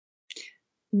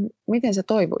 Miten sä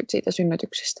toivuit siitä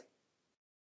synnytyksestä?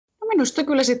 No minusta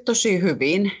kyllä sitten tosi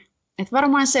hyvin. Et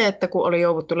varmaan se, että kun oli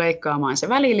jouduttu leikkaamaan se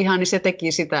väliliha, niin se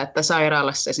teki sitä, että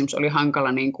sairaalassa esimerkiksi oli hankala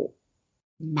vähän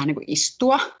niin kuin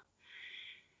istua.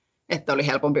 Että oli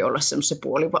helpompi olla semmoisessa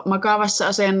puolimakaavassa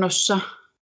asennossa.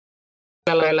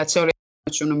 Että se oli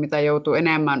sun, mitä joutuu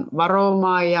enemmän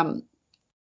varomaan ja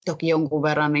toki jonkun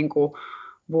verran niin kuin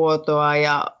vuotoa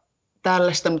ja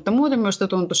tällaista. Mutta muuten minusta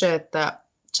tuntui se, että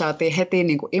saatiin heti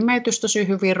niin kuin imetys tosi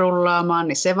hyvin rullaamaan,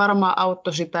 niin se varmaan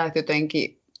auttoi sitä, että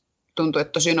jotenkin tuntui,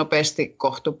 että tosi nopeasti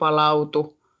kohtu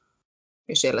palautui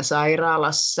jo siellä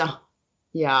sairaalassa.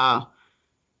 Ja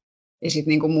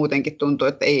sitten niin kuin muutenkin tuntui,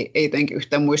 että ei jotenkin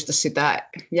yhtään muista sitä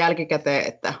jälkikäteen,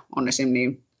 että on esim.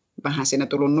 Niin vähän siinä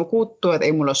tullut nukuttua, että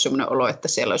ei mulla ole sellainen olo, että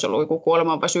siellä olisi ollut joku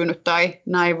kuoleman väsynyt tai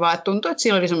näin, vaan että tuntui, että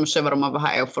siellä oli semmoisen varmaan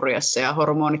vähän euforiassa ja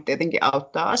hormonit tietenkin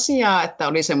auttaa asiaa, että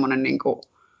oli semmoinen, niin kuin,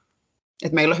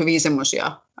 että meillä on hyvin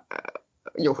semmoisia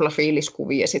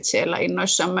juhlafiiliskuvia sitten siellä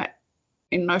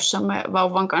innoissamme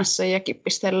vauvan kanssa ja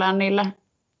kippistellään niillä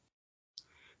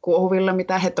kuohuvilla,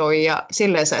 mitä he toi, ja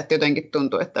silleen se, että jotenkin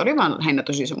tuntui, että oli vaan lähinnä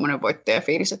tosi semmoinen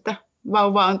voittajafiilis, että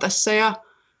vauva on tässä,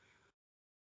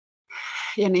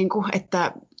 ja niin kuin,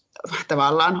 että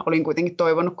tavallaan olin kuitenkin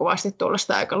toivonut kovasti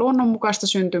tuollaista aika luonnonmukaista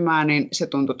syntymää, niin se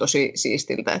tuntui tosi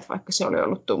siistiltä, että vaikka se oli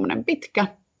ollut tuommoinen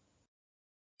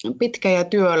pitkä ja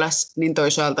työläs, niin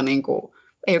toisaalta niin kuin,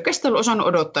 ei oikeastaan osannut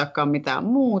odottaakaan mitään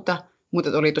muuta,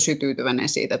 mutta oli tosi tyytyväinen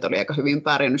siitä, että oli aika hyvin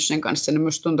pärjännyt sen kanssa, niin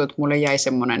myös tuntui, että mulle jäi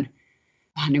semmoinen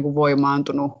vähän niin kuin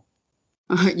voimaantunut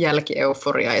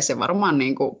jälkieuforia, ja se varmaan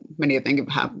niin kuin meni jotenkin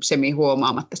vähän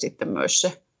semi-huomaamatta sitten myös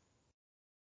se,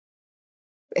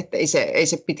 että ei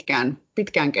se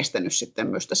pitkään kestänyt sitten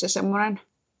myös se semmoinen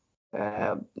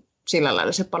sillä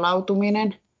lailla se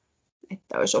palautuminen,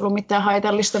 että olisi ollut mitään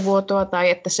haitallista vuotoa tai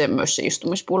että se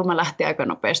istumispulma lähti aika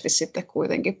nopeasti sitten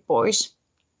kuitenkin pois.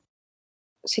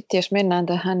 Sitten jos mennään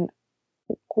tähän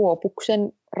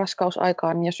Kuopuksen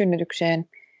raskausaikaan ja synnytykseen,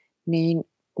 niin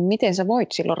miten sä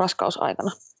voit silloin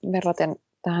raskausaikana verraten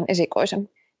tähän esikoisen?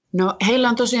 No heillä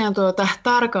on tosiaan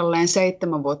tarkalleen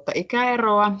 7 vuotta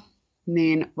ikäeroa,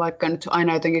 niin vaikka nyt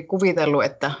aina jotenkin kuvitellut,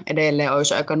 että edelleen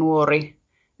olisi aika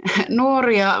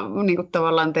nuori ja niin kuin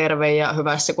tavallaan terve ja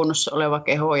hyvässä kunnossa oleva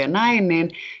keho ja näin,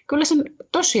 niin kyllä sen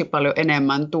tosi paljon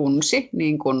enemmän tunsi.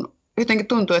 Niin kuin jotenkin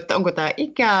tuntuu, että onko tämä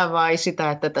ikää vai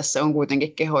sitä, että tässä on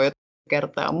kuitenkin keho jo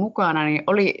kertaa mukana, niin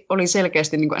oli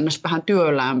selkeästi niin kuin ennäs vähän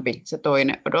työlämpi se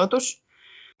toinen odotus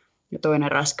ja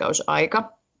toinen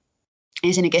raskausaika.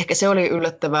 Ensinnäkin ehkä se oli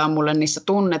yllättävää mulle niissä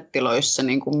tunnetiloissa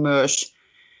niin kuin myös,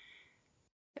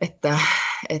 että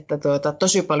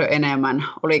tosi paljon enemmän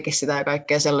olikin sitä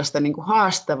kaikkea sellaista niin kuin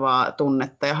haastavaa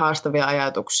tunnetta ja haastavia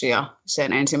ajatuksia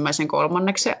sen ensimmäisen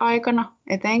 3. aikana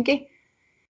etenkin.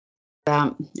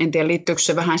 En tiedä, liittyykö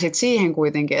se vähän sit siihen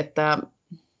kuitenkin, että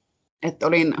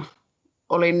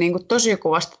olin niin kuin tosi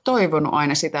kovasti toivonut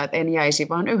aina sitä, että en jäisi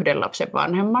vain 1 lapsen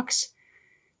vanhemmaksi.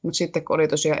 Mutta sitten kun oli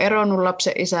tosiaan eronnut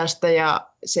lapsen isästä ja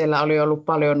siellä oli ollut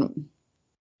paljon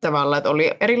tavallaan, että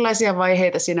oli erilaisia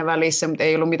vaiheita siinä välissä, mutta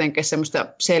ei ollut mitenkään semmoista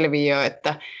selviöä,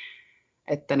 että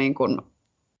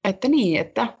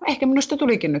ehkä minusta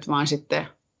tulikin nyt vaan sitten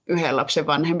 1 lapsen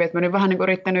vanhempi. Että mä olin vähän niin kuin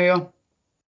yrittänyt jo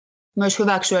myös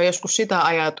hyväksyä joskus sitä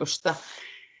ajatusta,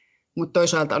 mutta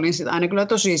toisaalta olin sitä aina kyllä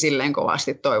tosi silleen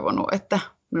kovasti toivonut, että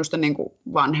minusta niin kuin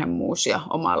vanhemmuus ja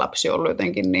oma lapsi on ollut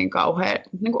jotenkin niin kauhean,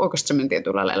 niin kuin oikeasti semmoinen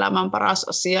tietyllä lailla elämän paras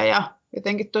asia ja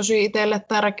jotenkin tosi itselle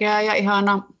tärkeä ja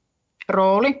ihana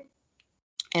rooli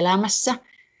elämässä.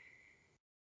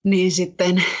 Niin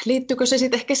sitten liittyykö se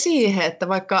sitten ehkä siihen, että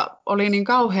vaikka oli niin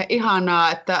kauhean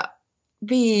ihanaa, että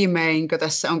viimeinkö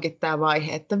tässä onkin tämä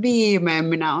vaihe, että viimein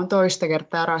minä olen 2.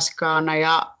 kertaa raskaana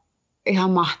ja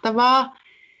ihan mahtavaa,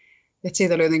 että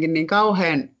siitä oli jotenkin niin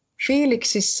kauhean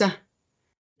fiiliksissä.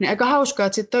 Niin aika hauskaa,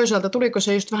 että sitten toisaalta tuliko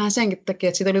se just vähän senkin takia,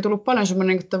 että siitä oli tullut paljon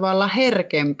semmoinen niin tavallaan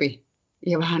herkempi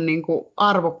ja vähän niin kuin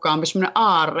arvokkaampi semmoinen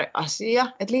aarreasia.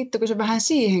 Että liittyykö se vähän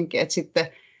siihenkin, että sitten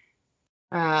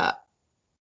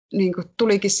niin kuin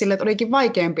tulikin sille, että olikin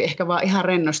vaikeampi ehkä vaan ihan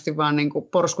rennosti vaan niin kuin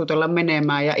porskutella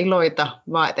menemään ja iloita,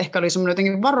 vaan että ehkä oli semmoinen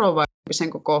jotenkin varovaisempi sen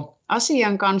koko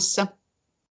asian kanssa.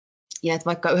 Ja että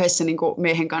vaikka yhdessä niin kuin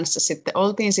miehen kanssa sitten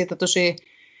oltiin siitä tosi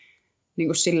niin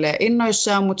kuin silleen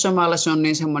innoissaan, mutta samalla se on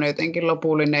niin semmoinen jotenkin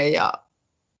lopullinen ja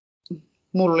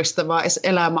mullistava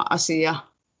elämäasia,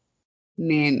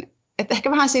 niin että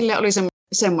ehkä vähän sille oli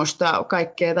semmoista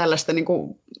kaikkea tällaista niin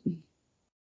kuin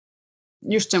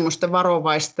just semmoista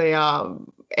varovaista ja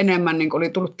enemmän niin kuin oli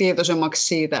tullut tietoisemmaksi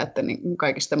siitä, että niin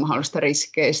kaikista mahdollisista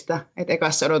riskeistä, että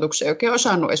ekassa odotuksessa ei oikein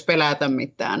osannut edes pelätä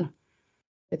mitään.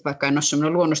 Että vaikka en ole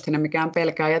semmoinen luonnostina mikään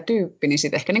pelkääjä tyyppi, niin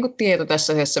sitten ehkä niin tieto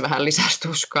tässä asiassa vähän lisäsi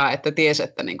tuskaa, että tiesi,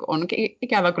 että niin onkin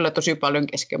ikävä kyllä tosi paljon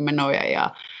keskenmenoja ja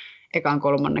ekan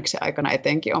 3. aikana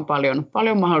etenkin on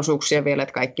paljon mahdollisuuksia vielä,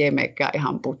 että kaikki ei menekään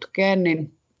ihan putkeen,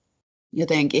 niin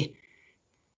jotenkin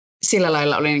sillä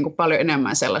lailla oli niin paljon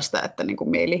enemmän sellaista, että niin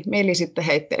mieli sitten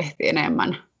heittelehti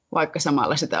enemmän, vaikka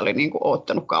samalla sitä oli niin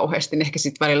oottanut kauheasti, niin ehkä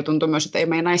sitten välillä tuntui myös, että ei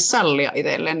meinaisi sallia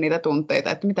itselleen niitä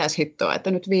tunteita, että mitäs hittoa,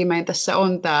 että nyt viimein tässä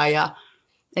on tämä ja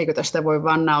eikö tästä voi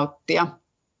vaan nauttia.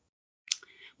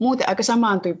 Muuten aika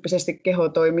samantyyppisesti keho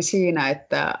toimi siinä,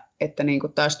 että niin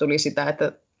kuin taas tuli sitä,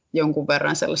 että jonkun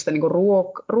verran sellaista niin kuin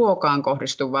ruokaan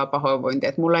kohdistuvaa pahoinvointia,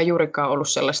 että mulla ei juurikaan ollut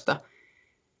sellaista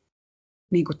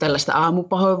niin kuin tällaista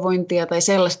aamupahoinvointia tai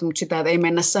sellaista, mutta sitä, että ei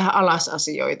mennä sähän alas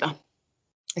asioita.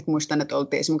 Et muistan, että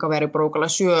oltiin esimerkiksi kaveriporukalla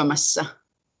syömässä,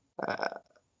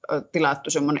 tilattu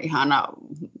semmoinen ihana,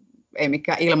 ei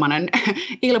mikään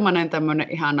ilmanen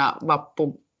tämmöinen ihana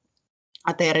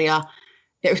vappuateria,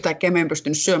 ja yhtäkkiä me en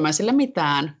pystynyt syömään sillä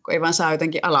mitään, kun ei vaan saa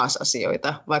jotenkin alas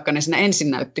asioita, vaikka ne siinä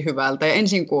ensin näytti hyvältä ja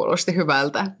ensin kuulosti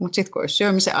hyvältä, mutta sitten kun olisi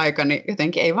syömisen aika, niin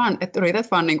jotenkin ei vaan, että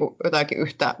yrität vaan niin kuin jotakin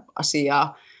yhtä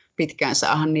asiaa pitkään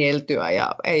saada nieltyä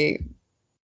ja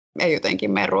ei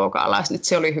jotenkin mene ruoka alas, niin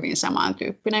se oli hyvin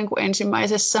samantyyppinen kuin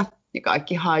ensimmäisessä. Ja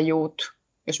kaikki hajuut,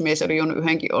 jos mies oli juonut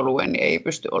 1 oluen, niin ei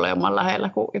pysty olemaan lähellä,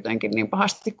 kun jotenkin niin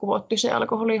pahasti kuvotti se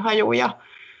alkoholihaju ja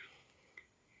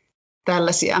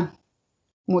tällaisia.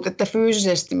 Mutta että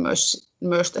fyysisesti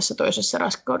myös tässä toisessa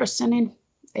raskaudessa niin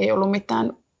ei ollut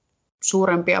mitään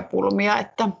suurempia pulmia,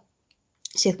 että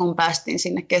sitten kun päästiin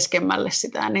sinne keskemmälle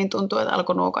sitä, niin tuntui, että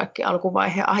alkoi nuo kaikki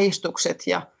alkuvaiheen ahdistukset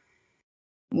ja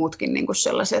muutkin niin kuin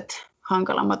sellaiset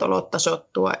hankalammat olot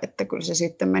tasoittua, että kyllä se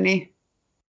sitten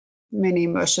meni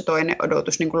myös se toinen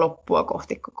odotus niin kuin loppua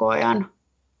kohti koko ajan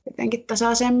jotenkin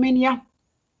tasaisemmin. Ja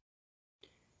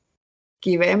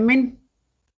kivemmin.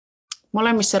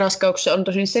 Molemmissa raskauksissa on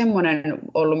tosin semmoinen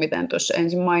ollut, mitä en tuossa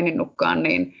ensin maininnutkaan,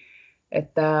 niin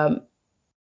että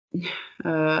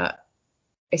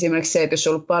esimerkiksi se, että jos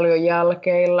on ollut paljon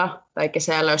jalkeilla tai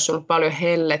kesällä, jos on ollut paljon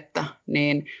hellettä,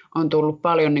 niin on tullut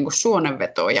paljon niin kuin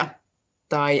suonenvetoja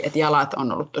tai että jalat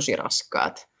on ollut tosi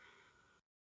raskaat.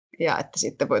 Ja että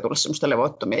sitten voi tulla semmoista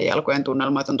levottomien jalkojen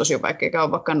tunnelmaa, että on tosi vaikea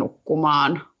käydä vaikka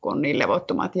nukkumaan, kun on niin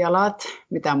levottomat jalat,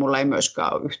 mitä mulla ei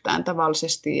myöskään ole yhtään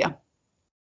tavallisesti ja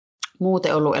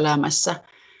muuten ollut elämässä.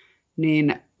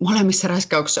 Niin molemmissa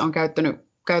raskauksissa on käyttänyt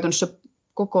käytännössä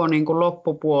koko niin kuin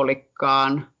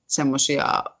loppupuolikkaan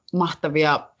semmoisia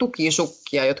mahtavia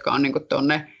tukisukkia, jotka on niin kuin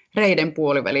tuonne reiden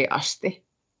puoliväliin asti.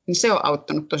 Niin se on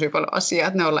auttanut tosi paljon asiaa,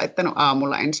 että ne on laittanut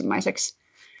aamulla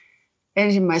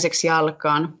ensimmäiseksi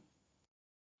jalkaan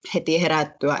heti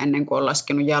herättyä ennen kuin on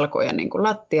laskenut jalkoja niin kuin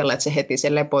lattialle, että se heti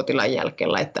sen lepotilan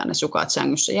jälkeen laittaa ne sukat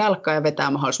sängyssä jalkaan ja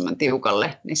vetää mahdollisimman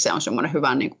tiukalle, niin se on semmoinen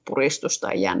hyvä niin kuin puristus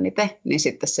tai jännite, niin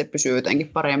sitten se pysyy jotenkin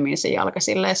paremmin se jalka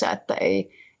silleensä, että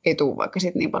ei tule vaikka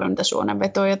sit niin paljon niitä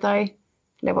suonenvetoja tai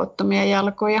levottomia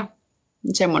jalkoja.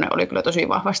 Semmoinen oli kyllä tosi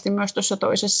vahvasti myös tuossa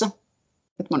toisessa.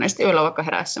 Et monesti yöllä vaikka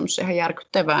heräsi semmoisen ihan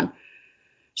järkyttävään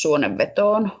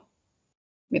suonenvetoon,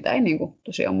 mitä ei niin kuin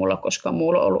tosiaan mulla koskaan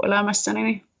muulla ollut elämässäni,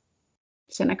 niin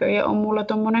se näköjään on mulla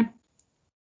tuommoinen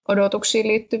odotuksiin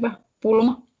liittyvä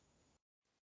pulma.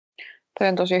 Toi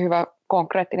on tosi hyvä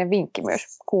konkreettinen vinkki myös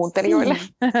kuuntelijoille.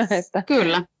 Että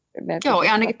kyllä. Joo,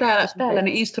 ja ainakin täällä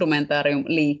niin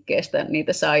instrumentaarium-liikkeestä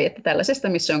niitä sai, että tällaisesta,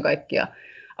 missä on kaikkia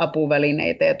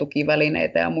apuvälineitä ja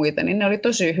tukivälineitä ja muita, niin ne oli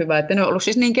tosi hyvä, että ne on ollut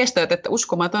siis niin kestävät, että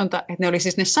uskomatonta, että ne oli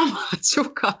siis ne samat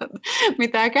sukat,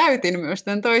 mitä käytin myös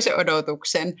tämän toisen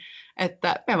odotuksen,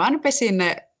 että mä vaan pesin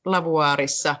ne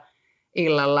lavuaarissa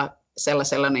illalla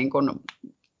sellaisella niin kuin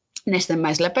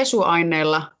nestemäisellä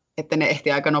pesuaineella, että ne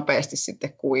ehti aika nopeasti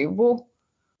sitten kuivuu,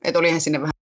 että olihan sinne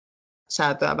vähän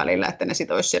säätöä välillä, että ne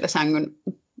sitten olisi siellä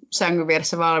sängyn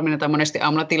vieressä valmiina, tai monesti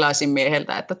aamulla tilasin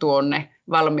mieheltä, että tuon ne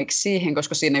valmiiksi siihen,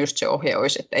 koska siinä just se ohje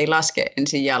olisi, että ei laske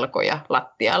ensin jalkoja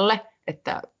lattialle,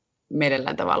 että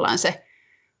mielellään tavallaan se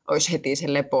olisi heti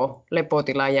sen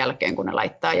lepotilan jälkeen, kun ne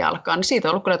laittaa jalkaan. Niin siitä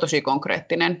on ollut kyllä tosi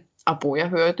konkreettinen apu ja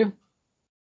hyöty.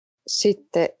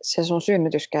 Sitten se sun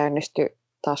synnytys käynnistyi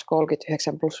taas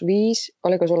 39+5.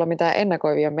 Oliko sulla mitään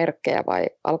ennakoivia merkkejä vai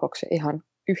alkoiko se ihan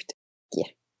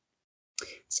yhtäkkiä?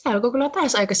 Se alkoi kyllä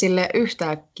taas aika sille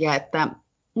yhtäkkiä, että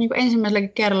niin kuin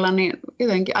ensimmäiselläkin kerralla niin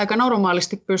jotenkin aika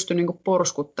normaalisti pystyi niin kuin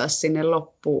porskuttaa sinne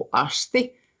loppuun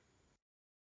asti.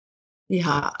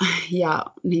 Ja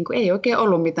niin kuin ei oikein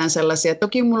ollut mitään sellaisia.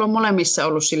 Toki mulla on molemmissa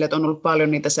ollut sille, että on ollut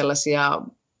paljon niitä sellaisia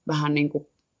vähän niin kuin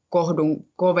kohdun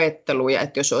kovetteluja,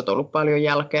 että jos olet ollut paljon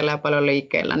jalkeilla ja paljon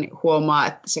liikkeellä, niin huomaa,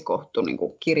 että se kohtu niin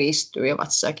kuin kiristyy ja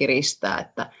vatsaa kiristää,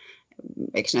 että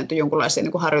eikö ne ole jonkinlaisia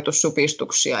niin kuin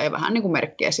harjoitussupistuksia ja vähän niin kuin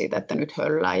merkkiä siitä, että nyt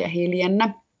höllää ja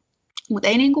hiljennä. Mutta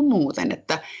ei niin kuin muuten,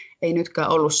 että ei nytkään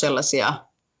ollut sellaisia,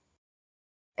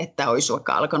 että olisi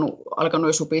vaikka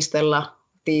alkanut supistella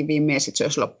tiiviimmin ja sitten se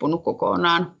olisi loppunut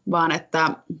kokonaan, vaan että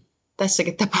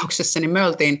tässäkin tapauksessa niin me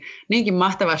oltiin niinkin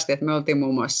mahtavasti, että me oltiin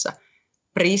muun muassa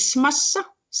Prismassa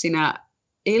sinä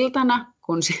iltana,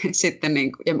 kun sitten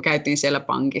niin, ja me käytiin siellä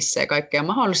pankissa ja kaikkea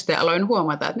mahdollista, ja aloin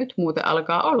huomata, että nyt muuten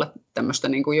alkaa olla tämmöistä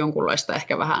niin kuin jonkunlaista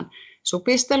ehkä vähän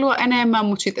supistelua enemmän,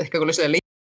 mutta sitten ehkä kun oli siellä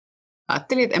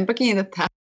ajattelin, että enpä kiinnitä tähän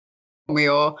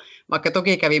huomioon, vaikka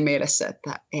toki kävi mielessä,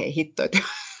 että ei hitto, että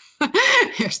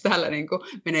jos täällä niin kuin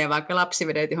menee vaikka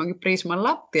lapsivedet johonkin Prisman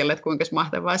lattialle, että kuinka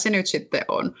mahtavaa se nyt sitten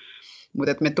on.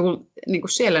 Mutta me niin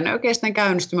kuin siellä ne oikeastaan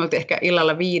käynnistyi, me oltiin ehkä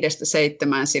illalla 5-7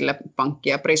 sillä pankki-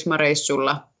 ja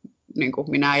Prisma-reissulla, niin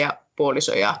kuin minä ja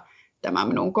puoliso ja tämä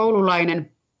minun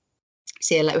koululainen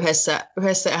siellä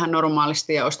yhdessä ihan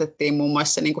normaalisti ja ostettiin muun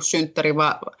muassa niin kuin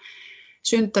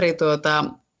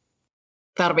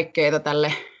tarvikkeita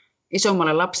tälle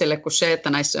isommalle lapselle kuin se, että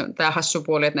näissä on tämä hassu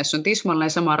puoli, että näissä on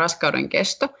tismalleen sama raskauden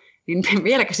kesto, niin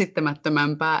vielä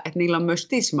käsittämättömämpää, että niillä on myös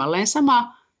tismalleen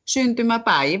sama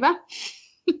syntymäpäivä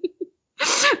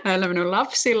näillä minun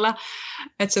lapsilla,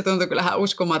 että se tuntui kyllähän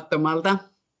uskomattomalta.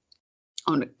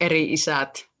 On eri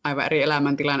isät, aivan eri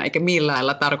elämäntilanne, eikä millään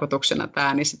lailla tarkoituksena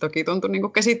tämä, niin se toki tuntui niin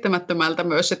kuin käsittämättömältä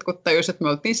myös, että kun tajusin, että me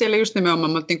oltiin siellä just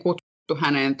nimenomaan, me oltiin kutsuttu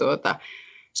hänen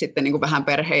sitten niin kuin vähän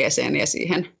perheenjäseniä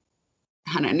siihen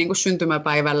hänen niin kuin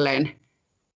syntymäpäivälleen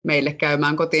meille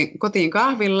käymään kotiin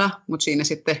kahvilla, mutta siinä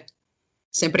sitten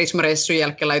sen Prisma-reissun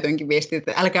jälkeen laitoinkin viestiä,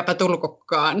 että älkääpä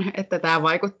tulkokkaan, että tämä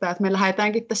vaikuttaa, että me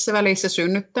lähdetäänkin tässä välissä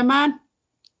synnyttämään.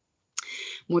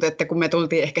 Mutta että kun me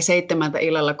tultiin ehkä 7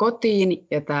 illalla kotiin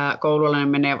ja tämä koululainen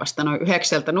menee vasta noin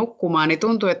 9 nukkumaan, niin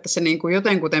tuntui, että se niin kuin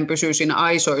jotenkuten pysyy siinä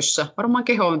aisoissa. Varmaan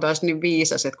keho on taas niin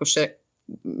viisas, että kun se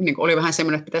niin oli vähän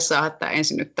semmoinen, että pitäisi saada tämä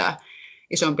ensin nyt tämä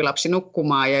isompi lapsi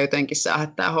nukkumaan ja jotenkin saada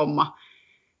tämä homma,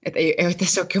 että ei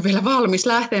tässä ole vielä valmis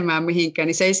lähtemään mihinkään,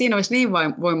 niin se ei siinä olisi niin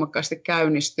voimakkaasti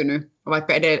käynnistynyt,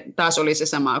 vaikka taas oli se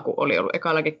sama kuin oli ollut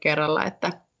ekallakin kerralla,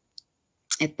 että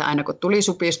aina kun tuli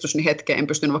supistus, niin hetkeen en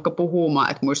pystynyt vaikka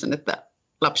puhumaan, että muistan, että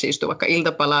lapsi istui vaikka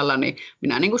iltapalalla, niin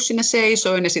minä niin kuin sinne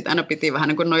seisoin ja sitten aina piti vähän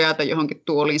niin kuin nojata johonkin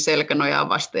tuoliin selkänojaan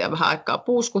vasta ja vähän aikaa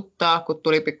puuskuttaa, kun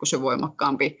tuli pikkusen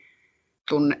voimakkaampi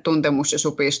tuntemus ja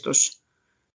supistus.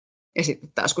 Ja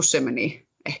sitten taas kun se meni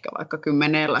ehkä vaikka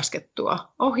 10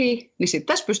 laskettua ohi, niin sitten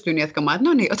tässä pystyin jatkamaan, että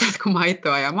no niin, otatko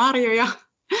maitoa ja marjoja.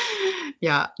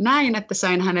 Ja näin, että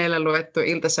sain hänelle luettua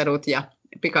iltasadut ja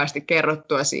pikaisesti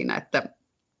kerrottua siinä,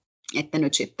 että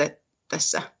nyt sitten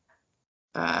tässä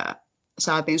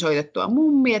saatiin soitettua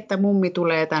mummi, että mummi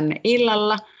tulee tänne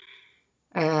illalla,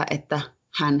 että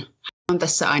hän on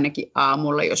tässä ainakin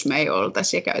aamulla, jos me ei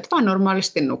oltaisi, ja käyt vaan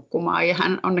normaalisti nukkumaan. Ja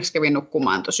hän onneksi kävi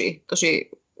nukkumaan tosi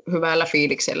hyvällä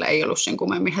fiiliksellä, ei ollut sen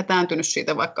kummemmin hätääntynyt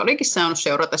siitä, vaikka olikin saanut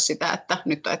seurata sitä, että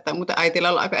nyt taittaa muuten äitillä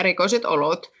olla aika erikoiset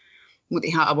olot, mutta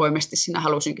ihan avoimesti siinä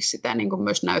halusinkin sitä niin kuin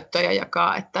myös näyttää ja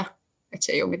jakaa, että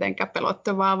se ei ole mitenkään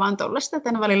pelottavaa, vaan tuollaista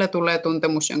tänne välillä tulee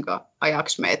tuntemus, jonka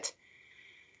ajaksi meet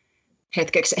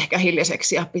hetkeksi ehkä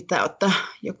hiljaiseksi ja pitää ottaa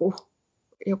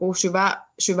joku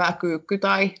syvä kyykky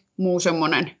tai muu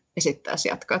semmoinen ja sitten taas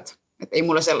jatkat. Et ei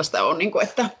mulla sellaista ole, niin kuin,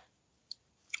 että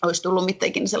olisi tullut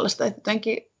mitenkin sellaista, että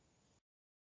jotenkin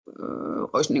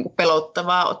olisi niin kuin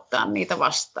pelottavaa ottaa niitä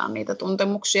vastaan, niitä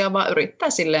tuntemuksia, vaan yrittää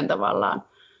silleen tavallaan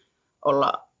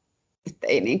olla, että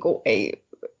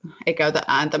ei käytä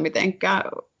ääntä mitenkään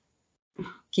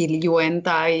kiljuen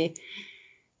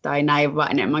tai näin,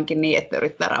 vaan enemmänkin niin, että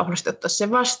yrittää rauhallisesti ottaa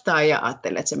sen vastaan ja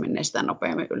ajattelee, että se menee sitä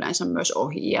nopeammin yleensä myös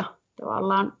ohi ja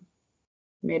tavallaan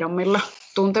miedommilla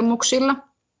tuntemuksilla.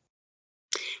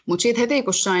 Mutta sitten heti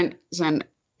kun sain sen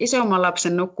isomman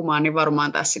lapsen nukkumaan, niin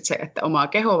varmaan tässä sit se, että oma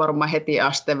keho varmaan heti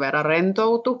asteen verran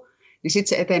rentoutui, niin sitten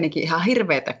se etenikin ihan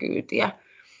hirveätä kyytiä.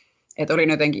 Että olin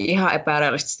jotenkin ihan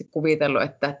epärealistisesti kuvitellut,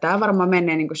 että tämä varmaan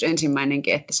menee niin kuin se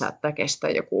ensimmäinenkin, että saattaa kestää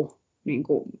joku niin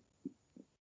kuin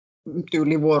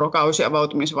tyylivuorokausi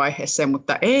avautumisvaiheessa,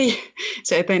 mutta ei.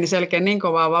 Se eteni selkeä niin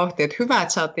kovaa vauhtia, että hyvä,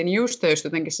 että saatiin just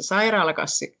jotenkin se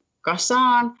sairaalakassi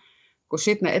kasaan, kun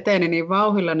sitten ne eteni niin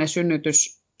vauhdilla ne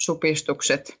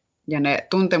synnytyssupistukset ja ne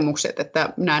tuntemukset,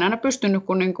 että minä en aina pystynyt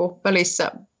kun niinku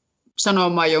välissä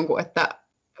sanomaan jonkun, että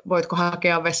voitko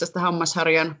hakea vessasta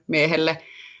hammasharjan miehelle.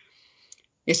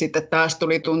 Ja sitten taas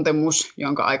tuli tuntemus,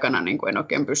 jonka aikana niin kuin en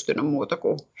oikein pystynyt muuta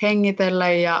kuin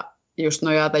hengitellä ja just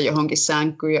nojata johonkin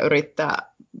sänkyyn ja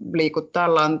yrittää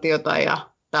liikuttaa lantiota ja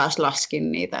taas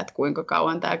laskin niitä, että kuinka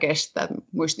kauan tämä kestää.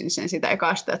 Muistin sen sitä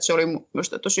ekasta, että se oli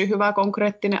minusta tosi hyvä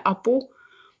konkreettinen apu,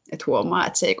 että huomaa,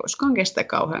 että se ei koskaan kestä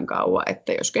kauhean kauan,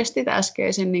 että jos kestit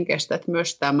äskeisen, niin kestät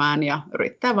myös tämän ja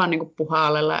yrittää vaan niin kuin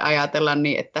puhallella ja ajatella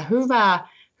niin, että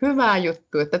hyvä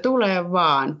juttu, että tulee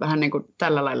vaan. Vähän niin kuin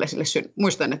tällä lailla sille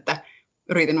muistan, että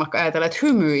yritin vaikka ajatella, että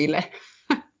hymyile.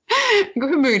 Niin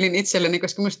hymyilin itselleni,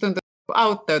 koska minusta tuntuu, että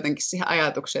auttaa jotenkin siihen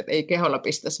ajatukseen, että ei keholla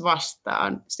pistäisi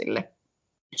vastaan sille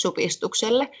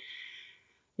supistukselle.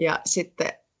 Ja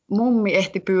sitten mummi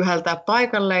ehti pyyhältää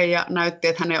paikalle ja näytti,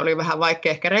 että hänen oli vähän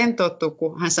vaikea ehkä rentoutua,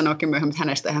 kun hän sanoikin myöhemmin, että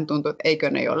hänestä ihan tuntui, että eikö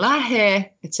ne jo lähe.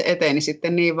 Että se eteni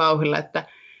sitten niin vauhdilla, että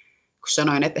kun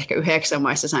sanoin, että ehkä 9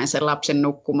 maissa sain sen lapsen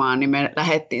nukkumaan, niin me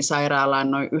lähdettiin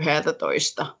sairaalaan noin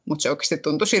 11. Mutta se oikeasti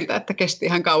tuntui siltä, että kesti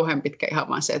ihan kauhean pitkä ihan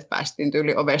vaan se, että päästiin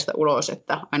tyyli ovesta ulos,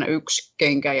 että aina 1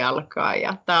 kenkä jalkaa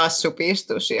ja taas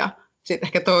supistus ja sitten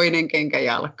ehkä toinen kenkä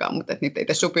jalkaa. Mutta niitä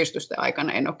itse supistusten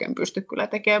aikana en oikein pysty kyllä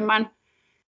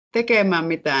tekemään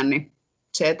mitään, niin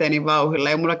se eteni vauhdilla.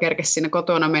 Ja mulla kerkesi siinä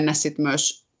kotona mennä sitten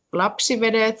myös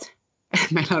lapsivedet.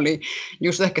 Meillä oli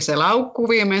just ehkä se laukku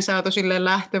viimein saatu silleen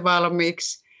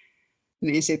lähtövalmiiksi,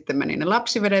 niin sitten meni ne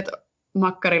lapsivedet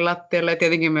makkarin lattialle ja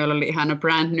tietenkin meillä oli ihan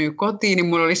brand new koti, niin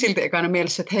mulla oli silti ekana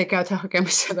mielessä, että hei, käythän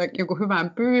hakemassa jonkun hyvän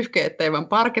pyyhkeen, ettei vaan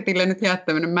parketille nyt jää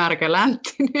tämmöinen märkä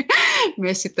läntti, niin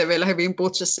mies sitten vielä hyvin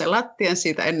putsasi sen lattian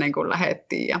siitä ennen kuin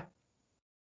lähdettiin ja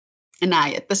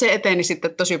näin, että se eteni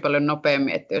sitten tosi paljon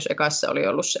nopeammin, että jos ekassa oli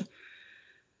ollut se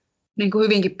niin kuin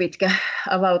hyvinkin pitkä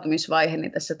avautumisvaihe,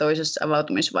 niin tässä toisessa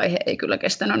avautumisvaihe ei kyllä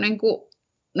kestänyt, niin kuin,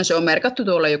 no se on merkattu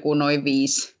tuolla joku noin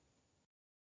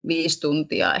 5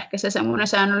 tuntia, ehkä se semmoinen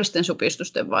säännöllisten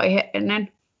supistusten vaihe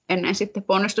ennen sitten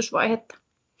ponnistusvaihetta.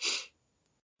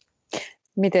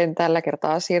 Miten tällä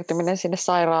kertaa siirtyminen sinne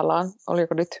sairaalaan?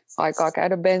 Oliko nyt aikaa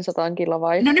käydä bensatankilla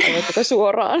vai ajoitteko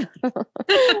suoraan?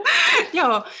 Joo,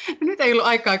 no nyt ei ollut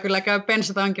aikaa kyllä käydä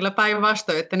bensatankilla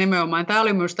päinvastoin, että nimenomaan tämä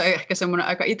oli minusta ehkä semmoinen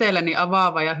aika itselleni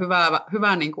avaava ja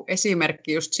hyvä niin kuin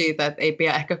esimerkki just siitä, että ei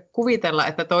pidä ehkä kuvitella,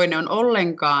 että toinen on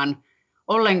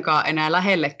ollenkaan enää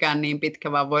lähellekään niin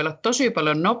pitkä, vaan voi olla tosi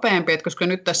paljon nopeampi, että koska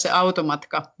nyt tässä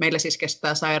automatka, meillä siis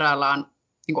kestää sairaalaan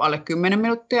niin kuin alle 10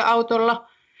 minuuttia autolla,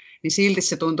 niin silti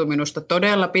se tuntui minusta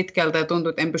todella pitkältä ja tuntui,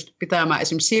 että en pysty pitämään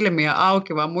esimerkiksi silmiä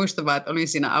auki, vaan muistavaa, että olin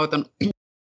siinä auton niin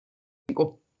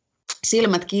kuin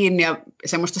silmät kiinni ja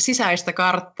semmoista sisäistä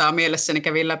karttaa mielessäni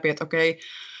kävin läpi, että okei,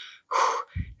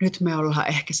 nyt me ollaan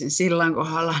ehkä sen sillan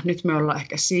kohdalla, nyt me ollaan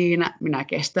ehkä siinä, minä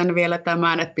kestän vielä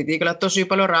tämän, että piti kyllä tosi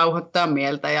paljon rauhoittaa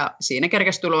mieltä ja siinä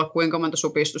kerkesi tulla kuinka monta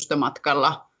supistusta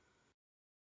matkalla.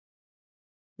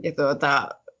 Ja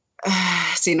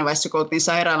siinä vaiheessa, kun oltiin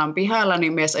sairaalan pihalla,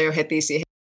 niin mies ajoi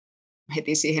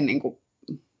heti siihen niin kuin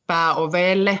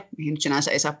pääovelle, mihin nyt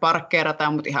sinänsä ei saa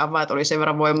parkkeerata, mutta ihan vaan, että oli sen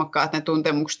verran voimakkaat ne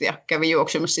tuntemukset ja kävi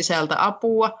juoksemassa sisältä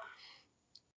apua.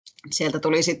 Sieltä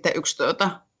tuli sitten yksi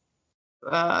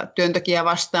työntekijä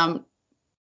vastaan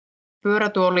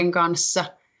pyörätuolin kanssa.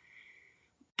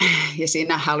 Ja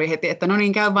siinähän oli heti, että no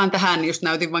niin, käy vaan tähän, just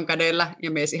näytin vaan kädellä.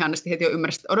 Ja mies ihanasti heti jo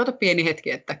ymmärsi, että odota pieni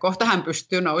hetki, että kohta hän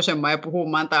pystyy nousemaan ja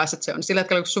puhumaan taas. Että se on sillä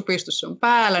hetkellä, kun supistus on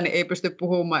päällä, niin ei pysty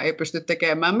puhumaan, ei pysty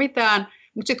tekemään mitään.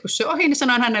 Mutta sitten kun se ohi, niin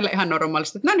sanoin hänelle ihan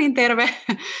normaalisti, että no niin, terve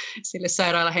sille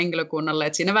sairaalan henkilökunnalle.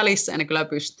 Että siinä välissä ne kyllä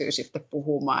pystyy sitten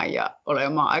puhumaan ja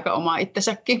olemaan aika oma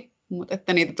itsensäkin. Mutta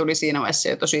että niitä tuli siinä vaiheessa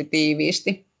jo tosi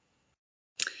tiiviisti.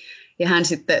 Ja hän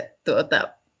sitten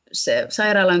se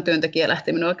sairaalan työntekijä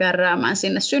lähti minua kärräämään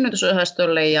sinne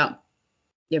synnytysosastolle ja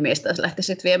mies taas lähti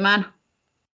sitten viemään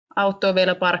autoa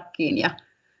vielä parkkiin.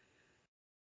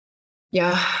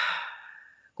 Ja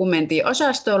kun mentiin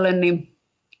osastolle, niin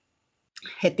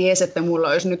he tiesivät, että mulla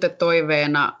olisi nyt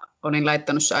toiveena, olin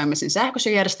laittanut se aiemmin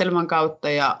sähköisen järjestelmän kautta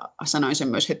ja sanoin sen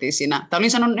myös heti siinä. Tai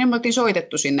olin sanonut, me oltiin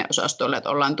soitettu sinne osastolle, että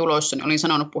ollaan tulossa, niin olin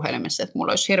sanonut puhelimessa, että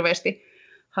mulla olisi hirveästi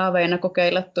haaveena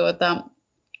kokeilla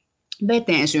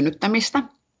veteen synnyttämistä.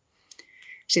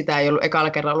 Sitä ei ollut ekalla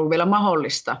kerralla ollut vielä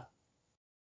mahdollista.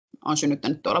 Olen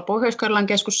synnyttänyt tuolla Pohjois-Karjalan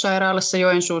keskussairaalassa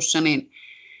Joensuussa, niin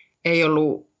ei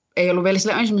ollut vielä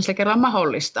sillä ensimmäisellä kerralla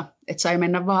mahdollista. Että sai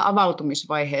mennä vaan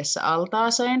avautumisvaiheessa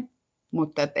altaaseen,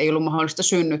 mutta ei ollut mahdollista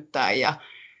synnyttää. Ja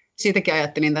siitäkin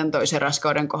ajattelin tämän toisen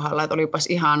raskauden kohdalla, että olipas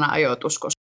ihana ajoitus,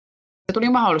 koska se tuli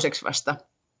mahdolliseksi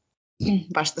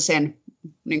vasta sen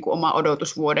niin kuin oma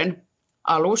odotusvuoden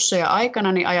alussa ja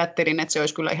aikana, niin ajattelin, että se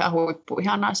olisi kyllä ihan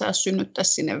ihanaa saada synnyttää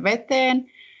sinne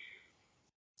veteen.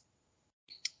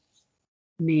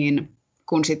 Niin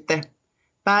kun sitten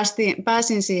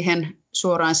pääsin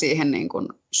suoraan siihen niin kuin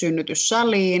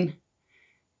synnytyssaliin,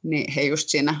 niin he just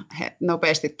siinä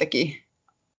nopeasti teki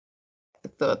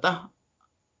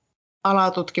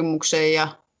alatutkimuksen ja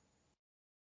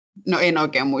no en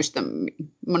oikein muista,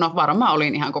 no varmaan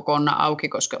olin ihan kokonaan auki,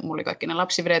 koska mulla oli kaikki ne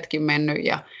lapsivedetkin mennyt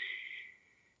ja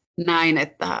näin,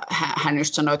 että hän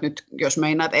just sanoi, että nyt jos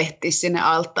meinaat ehtiä sinne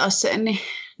altaaseen, niin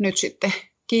nyt sitten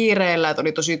kiireellä, että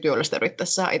oli tosi työllistä yrittää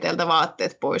saada itseltä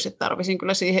vaatteet pois, että tarvisin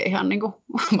kyllä siihen ihan niin kuin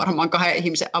varmaan 2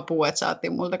 ihmisen apua, että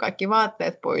saatiin multa kaikki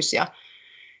vaatteet pois ja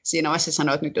siinä vaiheessa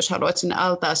sanoi, että nyt jos haluat sinne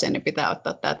altaaseen, niin pitää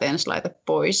ottaa tämä TENS-laite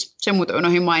pois. Se muuten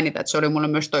unohdin mainita, että se oli mulle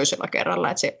myös toisella kerralla,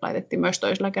 että se laitettiin myös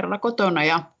toisella kerralla kotona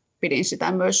ja pidin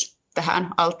sitä myös tähän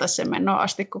altaaseen menoon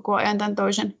asti koko ajan tämän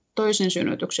toisen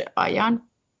synnytyksen ajan.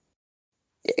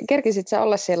 Kerkisit sä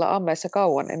olla siellä ammeessa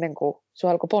kauan ennen kuin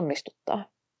sinua alkoi ponnistuttaa?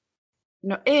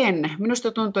 No en.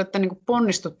 Minusta tuntuu, että niin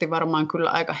ponnistutti varmaan kyllä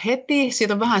aika heti.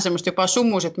 Siitä on vähän semmoista jopa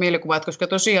sumuiset mielikuvat, koska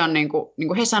tosiaan niin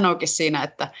kuin he sanoikin siinä,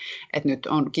 että nyt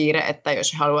on kiire, että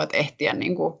jos haluat ehtiä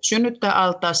niin kuin synnyttää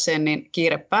altaaseen, niin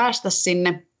kiire päästä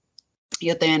sinne.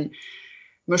 Joten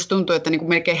myös tuntuu, että niin kuin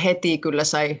melkein heti kyllä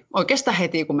oikeastaan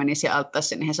heti kun meni siihen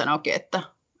altaaseen, niin he sanoikin, että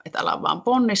ala vaan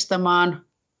ponnistamaan.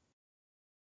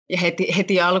 Ja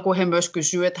heti alkuun he myös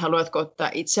kysyivät, että haluatko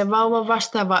ottaa itse vauvan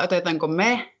vastaan vai otetaanko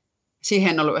me? Siihen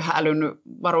en ollut ihan älynyt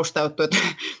varustautua, että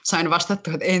sain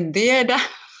vastattua, että en tiedä,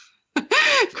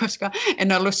 koska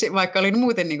en ollut, vaikka olin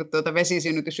muuten niin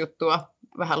vesisynnytysjuttua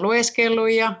vähän lueskellut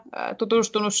ja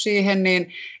tutustunut siihen,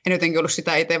 niin en jotenkin ollut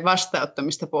sitä itse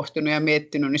vastaanottamista pohtinut ja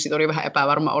miettinyt, niin sitten oli vähän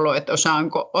epävarma olo, että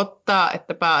osaanko ottaa,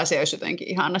 että pääasia olisi jotenkin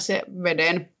ihana se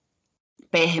veden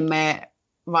pehmeä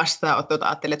vastaanotto.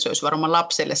 Ajattelin, että se olisi varmaan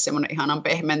lapselle semmoinen ihanan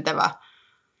pehmentävä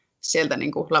sieltä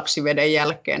niin kuin lapsiveden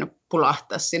jälkeen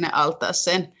pulahtaa sinne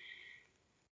altaaseen.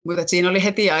 Mutta siinä oli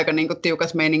heti aika niin kuin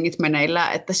tiukat meiningit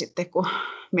meneillään, että sitten kun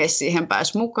mies siihen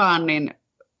pääsi mukaan,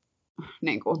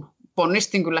 niin kuin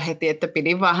ponnistin kyllä heti, että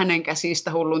pidin vaan hänen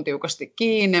käsistä hullun tiukasti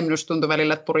kiinni. Ja minusta tuntui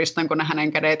välillä, että puristanko ne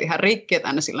hänen kädet ihan rikki. Että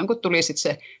aina silloin, kun tuli sitten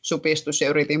se supistus ja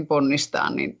yritin ponnistaa,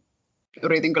 niin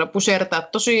yritin kyllä pusertaa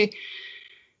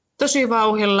tosi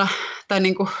vauhdilla. Tai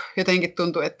niin kuin jotenkin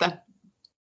tuntui, että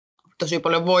tosi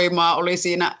paljon voimaa oli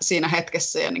siinä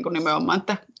hetkessä. Ja niin kuin nimenomaan,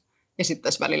 että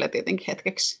esittäisi välillä tietenkin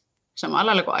hetkeksi. Samalla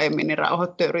lailla kuin aiemmin, niin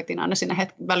rauhoittua yritin aina siinä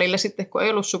välillä sitten, kun ei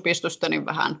ollut supistusta, niin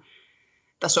vähän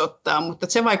tasoittaa, mutta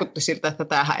se vaikutti siltä, että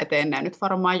tämähän etenee nyt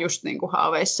varmaan just niin kuin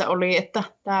haaveissa oli, että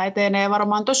tämä etenee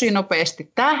varmaan tosi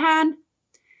nopeasti tähän,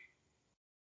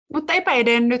 mutta eipä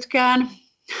edennytkään.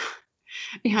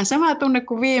 Ihan sama tunne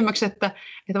kuin viimeksi, että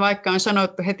vaikka on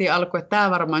sanottu heti alkuun, että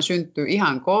tämä varmaan syntyy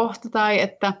ihan kohta tai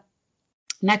että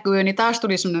näkyy, niin taas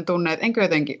tuli sellainen tunne, että enkö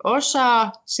jotenkin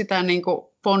osaa sitä niin kuin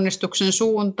ponnistuksen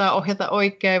suuntaa ohjata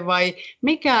oikein vai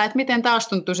mikä, että miten taas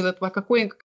tuntuu siltä, että vaikka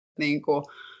kuinka niin kuin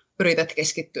yrität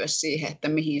keskittyä siihen, että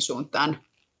mihin suuntaan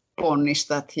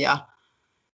ponnistat ja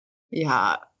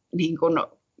niin kuin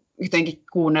jotenkin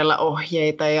kuunnella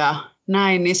ohjeita ja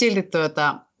näin, niin silti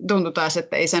tuntui taas,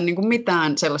 että ei saa niin kuin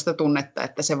mitään sellaista tunnetta,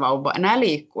 että se vauva enää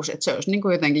liikkuisi, että se olisi niin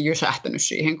kuin jotenkin jysähtynyt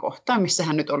siihen kohtaan, missä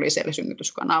hän nyt oli siellä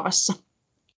synnytyskanavassa.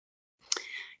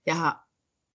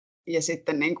 Ja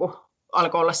sitten niin kuin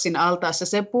alkoi olla siinä altaassa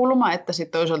se pulma, että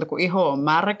sitten toisaalta kun iho on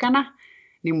märkänä,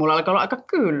 niin mulla alkoi olla aika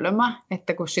kylmä,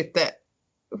 että kun sitten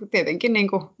tietenkin niin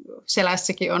kuin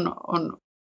selässäkin on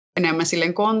enemmän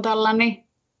silleen kontallani,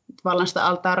 vallan sitä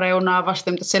altaan reunaa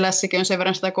vasten, mutta selässäkin on sen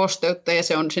verran sitä kosteutta ja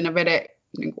se on siinä veden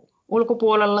niin kuin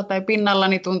ulkopuolella tai pinnalla,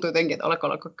 niin tuntui jotenkin, että alkoi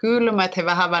olla kylmä, että he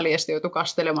vähän väliä joutui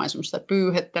kastelemaan semmoista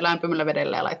pyyhettä lämpimällä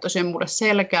vedellä ja laittoi sen mulle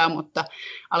selkää, mutta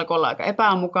alkoi olla aika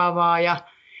epämukavaa ja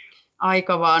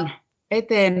aika vaan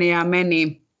eteni ja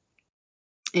meni.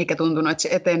 Eikä tuntunut, että se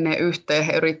etenee yhteen.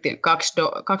 He yritti,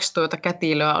 kaksi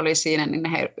kätilöä oli siinä, niin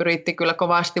he yritti kyllä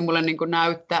kovasti mulle niin kuin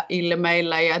näyttää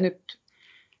ilmeillä ja nyt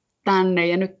tänne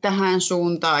ja nyt tähän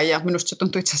suuntaan. Ja minusta se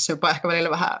tuntui itse asiassa jopa ehkä välillä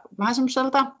vähän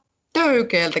semmoiselta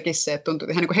töykeältäkin se, että tuntui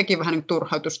ihan niin kuin hekin vähän niin kuin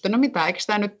turhautusta. No mitä, eikö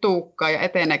tämä nyt tuukkaan ja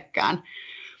etenekään?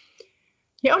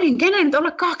 Ja olin kerennyt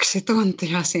olla 2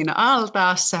 tuntia siinä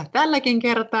altaassa. Tälläkin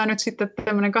kertaa nyt sitten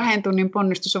tämmöinen 2 tunnin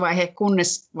ponnistusvaihe,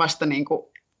 kunnes vasta niin kuin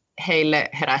heille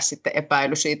heräsi sitten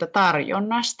epäily siitä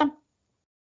tarjonnasta.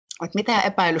 Että mitä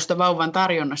epäilystä vauvan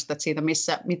tarjonnasta, että siitä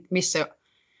missä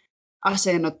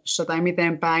asennossa tai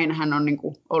miten päin hän on niin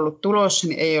kuin ollut tulossa,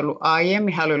 niin ei ollut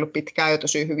aiemmin. Hän oli ollut pitkään jo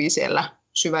tosi hyvin siellä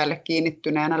syvälle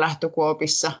kiinnittyneenä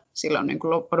lähtökuopissa silloin niin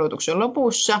kuin odotuksen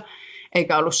lopussa,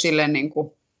 eikä ollut silleen niin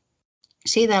kuin,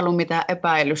 siitä ei ollut mitään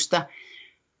epäilystä.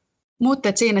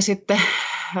 Mutta siinä sitten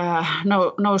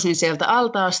nousin sieltä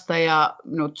altaasta ja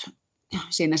minut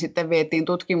siinä sitten vietiin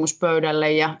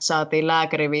tutkimuspöydälle ja saatiin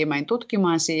lääkäri viimein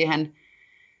tutkimaan siihen.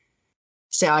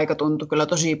 Se aika tuntui kyllä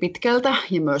tosi pitkältä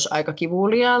ja myös aika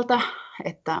kivuliaalta,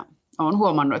 että olen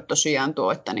huomannut, että tosiaan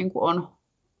tuo, että niin kuin on,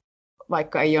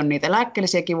 vaikka ei ole niitä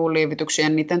lääkkeellisiä kivunlievityksiä,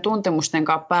 niin niiden tuntemusten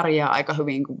kanssa pärjää aika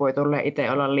hyvin, kun voi tulla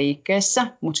itse olla liikkeessä,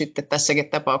 mutta sitten tässäkin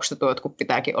tapauksessa tuo, kun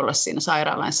pitääkin olla siinä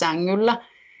sairaalan sängyllä,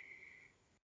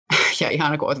 ja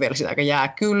ihan kun olet vielä sitä aika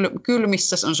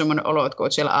jääkylmissä, on semmoinen olo, että kun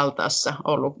olet siellä altaassa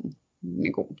ollut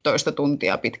niin kuin 1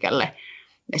 tuntia pitkälle,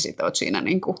 ja sitten olet siinä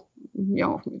niin kuin,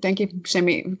 jotenkin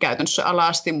käytännössä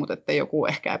alasti, mutta että joku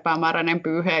ehkä epämääräinen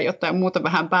pyyhe ja jotain muuta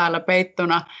vähän päällä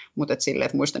peittona, mutta että silleen,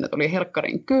 että muistan, että oli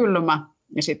helkkarin kylmä,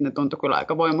 ja sitten ne tuntui kyllä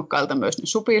aika voimakkailta myös ne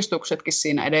supistuksetkin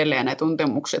siinä edelleen ja ne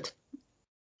tuntemukset.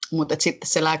 Mutta sitten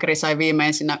se lääkäri sai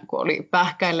viimein siinä, kun oli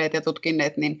pähkäilleet ja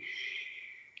tutkineet, niin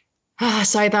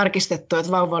sai tarkistettua,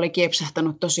 että vauva oli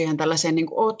kiepsähtänyt tosiaan tällaiseen niin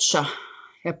kuin otsa-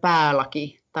 ja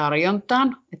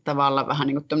päälaki-tarjontaan, että tavallaan vähän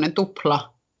niin kuin tämmöinen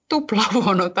tupla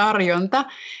huono tarjonta,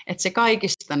 että se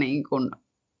kaikista niin kuin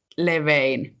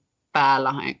levein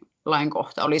päälain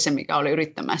kohta oli se, mikä oli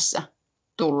yrittämässä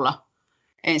tulla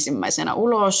ensimmäisenä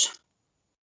ulos,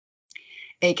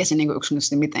 eikä se niin kuin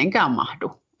yksinkertaisesti mitenkään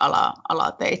mahdu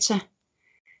alateitse.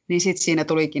 Niin sitten siinä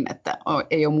tulikin, että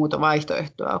ei ole muuta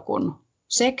vaihtoehtoa kuin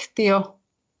sektio,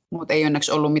 mutta ei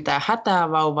onneksi ollut mitään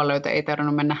hätää vauvalle, joten ei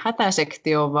tarvinnut mennä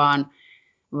hätäsektioon,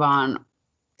 vaan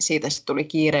siitä sitten tuli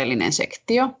kiireellinen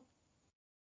sektio.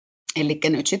 Eli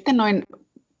nyt sitten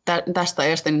tästä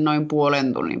ajasta niin noin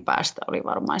 0,5 tunnin päästä oli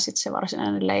varmaan sitten se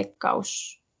varsinainen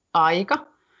leikkausaika.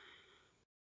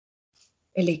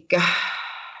 Eli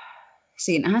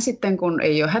siinähän sitten, kun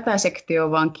ei ole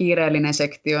hätäsektio, vaan kiireellinen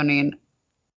sektio, niin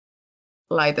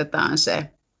laitetaan se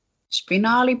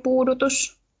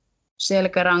spinaalipuudutus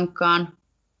selkärankaan,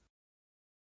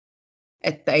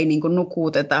 että ei niin kuin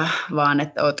nukuteta, vaan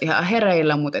että olet ihan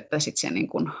hereillä, mutta että sitten se niin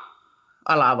kuin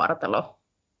alavartalo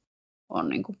on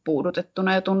niin kuin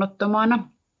puudutettuna ja tunnottomana.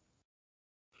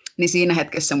 Niin siinä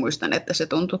hetkessä muistan, että se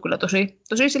tuntui kyllä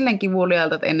tosi silleen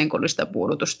kivulialta, että ennen kuin oli sitä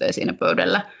puudutusta ja siinä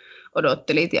pöydällä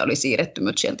odottelit ja oli siirretty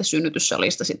mut sieltä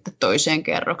synnytyssalista sitten toiseen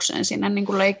kerrokseen sinne niin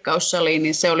kuin leikkaussaliin,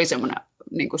 niin se oli semmoinen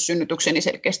niin kuin synnytykseni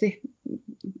selkeästi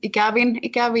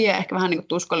ikävin ja ehkä vähän niin kuin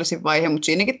tuskallisin vaihe, mutta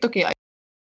siinäkin toki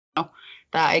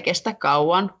tämä ei kestä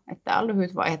kauan, että tämä on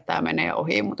lyhyt vaihe, tämä menee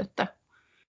ohi, mutta että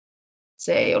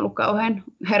se ei ollut kauhean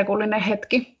herkullinen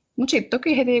hetki. Mutta sitten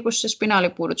toki heti, kun se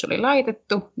spinaalipuudutus oli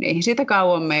laitettu, niin ei siitä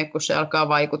kauan mene, kun se alkaa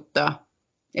vaikuttaa.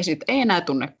 Ja sitten ei enää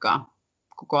tunnekaan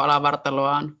koko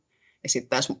alavartaloaan. Ja sitten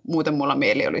taas muuten mulla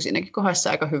mieli oli siinäkin kohdassa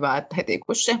aika hyvä, että heti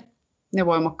kun ne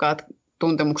voimakkaat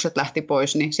tuntemukset lähti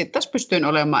pois, niin sitten taas pystyin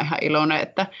olemaan ihan iloinen,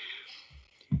 että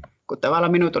kun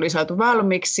tavallaan minut oli saatu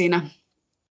valmiiksi siinä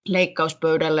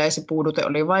leikkauspöydällä ja se puudute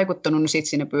oli vaikuttanut, niin sitten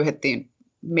siinä pyyhettiin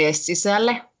mies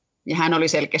sisälle. Ja hän oli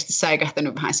selkeästi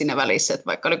säikähtänyt vähän siinä välissä, että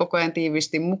vaikka oli koko ajan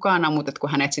tiiviisti mukana, mutta että kun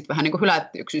hänet sitten vähän niin kuin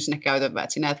hylätti yksin sinne käytävään,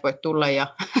 että sinä et voi tulla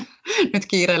ja nyt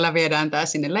kiireellä viedään tämä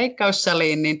sinne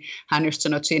leikkaussaliin, niin hän just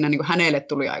sanoi, että siinä niin kuin hänelle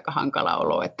tuli aika hankala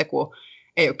olo, että kun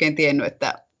ei oikein tiennyt,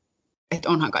 että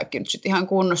onhan kaikki nyt sitten ihan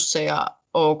kunnossa ja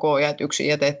ok ja että yksin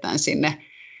jätetään sinne,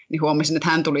 niin huomasin, että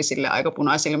hän tuli sille aika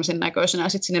punaisilmisen näköisenä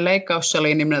sitten sinne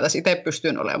leikkaussaliin, niin minä taas itse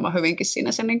pystyin olemaan hyvinkin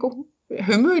siinä se niin kuin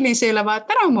hymyilin siellä vaan,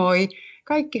 että no moi,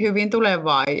 kaikki hyvin, tule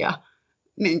vaan ja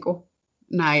niin kuin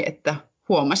näin, että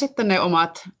huomasin, että ne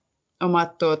omat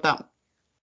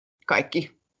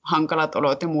kaikki hankalat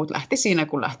olot ja muut lähti siinä,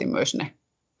 kun lähti myös ne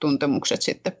tuntemukset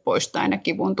sitten poistaen ja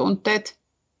kivun tunteet.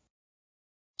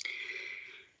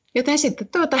 Joten sitten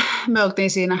me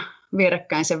oltiin siinä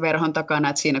vierekkäin sen verhon takana,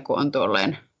 että siinä kun on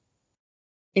tuolleen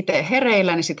itse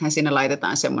hereillä, niin sittenhän siinä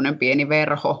laitetaan semmoinen pieni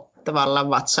verho tavallaan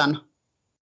vatsan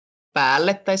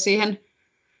päälle tai siihen,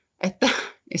 että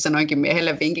ja sanoinkin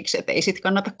miehelle vinkiksi, että ei sitten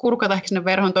kannata kurkata ehkä sinne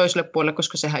verhon toiselle puolelle,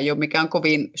 koska sehän ei ole mikään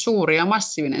kovin suuri ja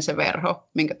massiivinen se verho,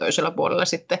 minkä toisella puolella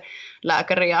sitten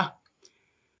lääkäri ja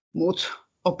muut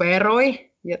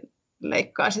operoi ja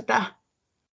leikkaa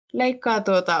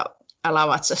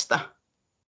alavatsasta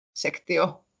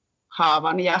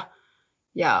sektiohaavan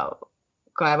ja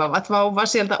kaivavat vauvaa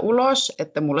sieltä ulos,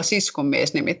 että mulla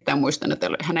siskonmies nimittäin, muistan, että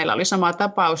hänellä oli sama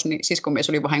tapaus, niin siskonmies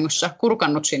oli vahingossa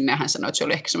kurkannut sinne ja hän sanoi, että se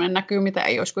oli ehkä sellainen näky, mitä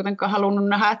ei olisi kuitenkaan halunnut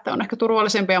nähdä, että on ehkä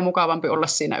turvallisempi ja mukavampi olla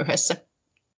siinä yhdessä,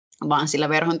 vaan sillä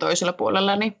verhon toisella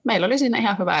puolella, niin meillä oli siinä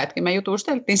ihan hyvä hetki. Me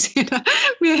jutusteltiin siinä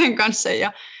miehen kanssa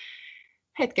ja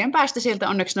hetken päästä sieltä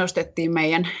onneksi nostettiin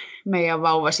meidän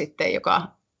vauva sitten, joka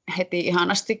heti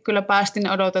ihanasti kyllä päästi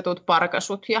ne odotetut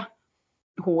parkasut ja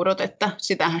huudot, että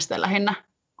sitähän sitä lähinnä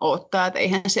odottaa, että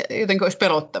eihän se jotenkin olisi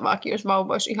pelottavaakin, jos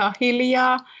vauva olisi ihan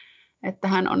hiljaa, että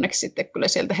hän onneksi sitten kyllä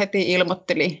sieltä heti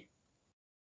ilmoitteli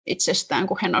itsestään,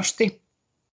 kun he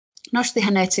nosti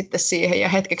hänet sitten siihen ja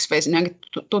hetkeksi vei sinne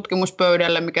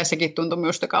tutkimuspöydälle, mikä sekin tuntui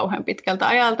minusta kauhean pitkältä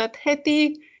ajalta, että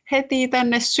heti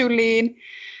tänne syliin.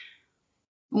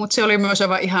 Mutta se oli myös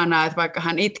aivan ihanaa, että vaikka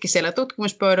hän itki siellä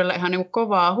tutkimuspöydällä ihan niin kuin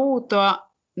kovaa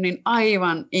huutoa, niin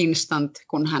aivan instant,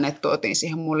 kun hänet tuotiin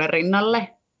siihen mulle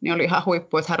rinnalle, niin oli ihan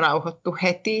huippu, että hän rauhoittui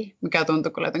heti, mikä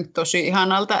tuntui kyllä tosi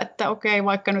ihanalta, että okei,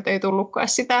 vaikka nyt ei tullutkaan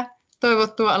sitä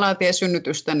toivottua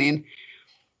alatiesynnytystä, niin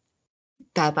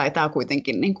tämä taitaa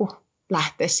kuitenkin niin kuin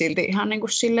lähteä silti ihan niin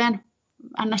kuin silleen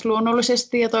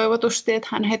ns-luonnollisesti ja toivotusti, että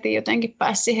hän heti jotenkin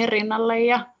pääsi siihen rinnalle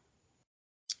ja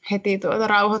heti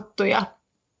rauhoittui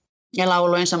ja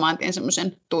lauloin saman tien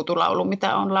semmoisen tuutulaulun,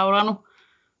 mitä olen laulanut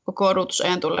koko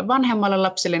odotusajan tulle vanhemmalle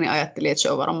lapselle, niin ajattelin, että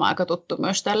se on varmaan aika tuttu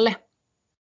myös tälle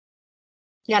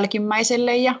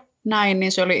jälkimmäiselle ja näin,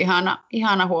 niin se oli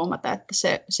ihana huomata, että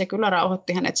se kyllä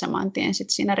rauhoitti hänet saman tien sit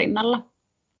siinä rinnalla.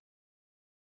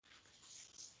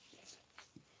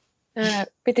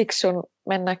 Pitikö sun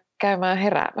mennä käymään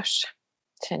heräämössä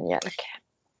sen jälkeen?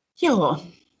 Joo,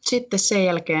 sitten sen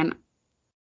jälkeen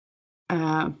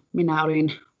minä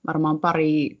olin varmaan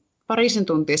parisen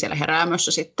tuntia siellä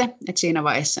heräämössä sitten, että siinä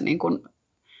vaiheessa niin kun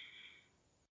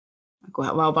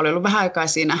vauva oli ollut vähän aikaa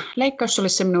siinä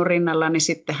leikkaussalissa minun rinnalla, niin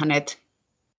sitten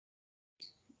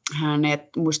hänet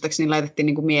muistaakseni laitettiin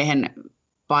niin kuin miehen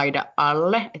paida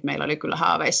alle, että meillä oli kyllä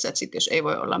haaveissa, että sit jos ei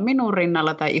voi olla minun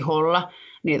rinnalla tai iholla,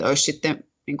 niin olisi sitten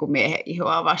niin kuin miehen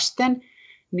ihoa vasten,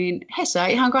 niin he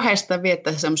sai ihan kahdestaan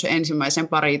viettää semmoisen ensimmäisen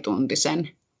parituntisen,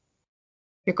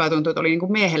 joka tuntui, että oli niin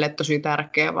kuin miehelle tosi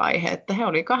tärkeä vaihe, että he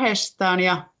oli kahdestaan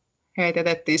ja heitä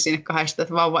jätettiin sinne kahdestaan,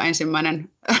 että vauva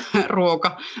ensimmäinen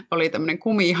ruoka oli tämmöinen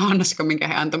kumihanska, minkä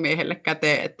he antoi miehelle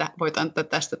käteen, että voit antaa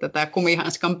tästä tätä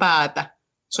kumihanskan päätä,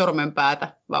 sormen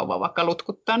päätä vauva vaikka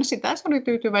lutkuttaa, niin sitä se oli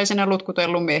tyytyväisenä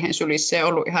lutkutellut miehen sylissä ja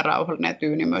ollut ihan rauhallinen ja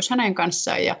tyyni myös hänen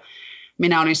kanssaan ja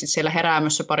minä olin sitten siellä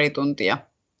heräämössä pari tuntia.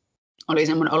 Oli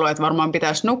semmoinen olo, että varmaan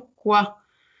pitäisi nukkua,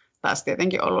 taas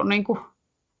tietenkin ollut niin kuin,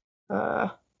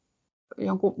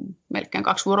 jonkun melkein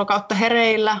 2 vuorokautta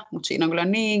hereillä, mutta siinä on kyllä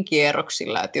niin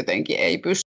kierroksilla, että jotenkin ei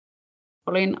pysty.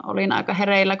 Olin aika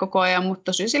hereillä koko ajan, mutta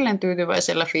tosi silleen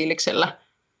tyytyväisellä fiiliksellä.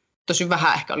 Tosi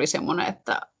vähän ehkä oli semmoinen,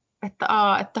 että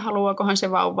haluaakohan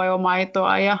se vauva jo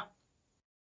maitoa ja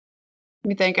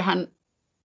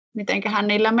mitenköhän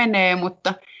niillä menee,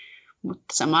 mutta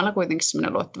samalla kuitenkin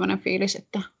semmoinen luottavainen fiilis,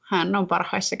 että hän on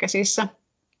parhaissa käsissä.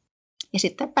 Ja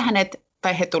sittenpä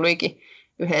he tulikin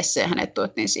yhdessä ja hänet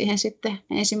tuotiin siihen sitten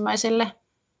ensimmäiselle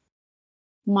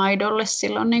maidolle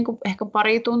silloin niin kuin ehkä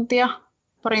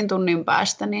parin tunnin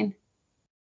päästä, niin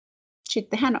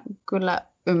sitten hän kyllä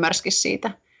ymmärsikin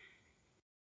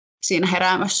siinä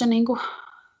heräämössä niin kuin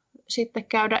sitten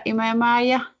käydä imemään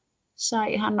ja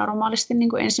sai ihan normaalisti niin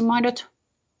kuin ensimaidot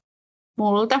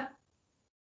multa.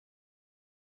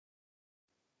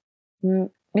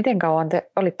 Miten kauan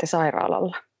te olitte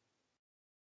sairaalalla?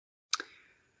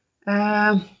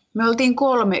 Me oltiin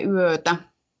 3 yötä.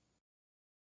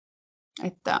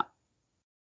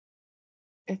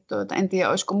 En tiedä,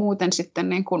 olisiko muuten sitten,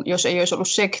 niin kun, jos ei olisi ollut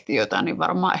sektiota, niin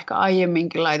varmaan ehkä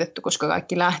aiemminkin laitettu, koska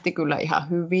kaikki lähti kyllä ihan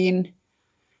hyvin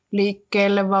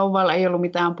liikkeelle. Vauvalla ei ollut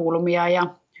mitään pulmia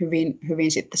ja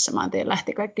hyvin sitten saman tien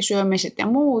lähti kaikki syömiset ja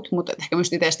muut, mutta ehkä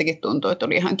myös itsestäkin tuntui, että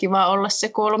oli ihan kiva olla se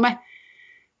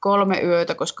 3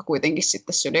 yötä, koska kuitenkin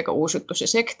sitten se oli aika uusittu se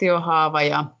sektiohaava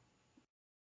ja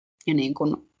niin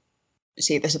kun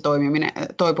siitä se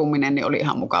toipuminen niin oli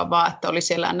ihan mukavaa, että oli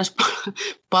siellä ns.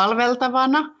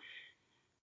 Palveltavana.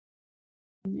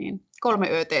 Niin, 3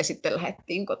 yötä ja sitten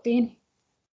lähdettiin kotiin.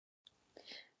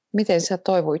 Miten sä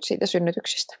toivuit siitä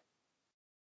synnytyksestä?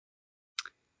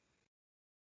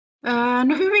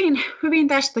 No hyvin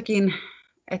tästäkin,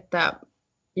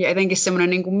 ja etenkin semmoinen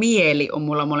niin kuin mieli on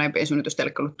mulla molempien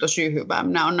synnytysten ollut tosi hyvä.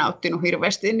 Minä olen nauttinut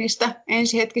hirveästi niistä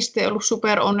ensihetkistä ja ollut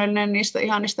super onnellinen niistä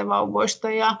ihanista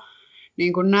vauvoista ja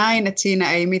niin kuin näin, että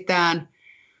siinä ei mitään,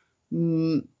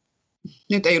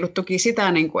 nyt ei ollut toki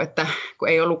sitä, niin kuin, että kun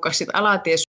ei ollutkaan sit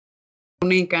alaties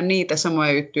niinkään niitä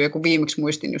samoja juttuja, kun viimeksi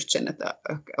muistin just sen, että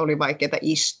oli vaikeaa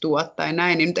istua tai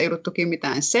näin, niin nyt ei ollut toki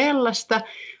mitään sellaista,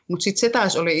 mutta sitten se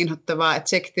taas oli inhottavaa, että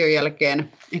sektion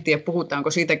jälkeen, en tiedä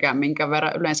puhutaanko siitäkään minkä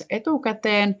verran yleensä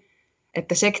etukäteen,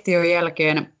 että sektion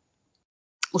jälkeen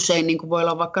usein niin kuin voi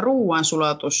olla vaikka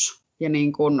ruoansulatus ja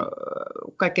niin kuin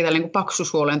kaikki tällainen niin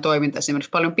paksusuolen toiminta esimerkiksi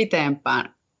paljon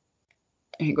pitempään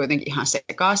niin kuin jotenkin ihan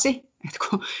sekaisin, että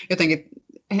kun jotenkin,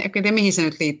 en tiedä mihin se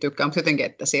nyt liittyykään, mutta jotenkin,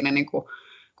 että siinä niin kuin,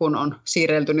 kun on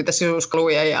siirrelty niitä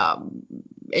sisuskaluja ja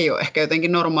ei ole ehkä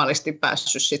jotenkin normaalisti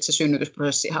päässyt sit se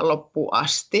synnytysprosessi ihan loppuun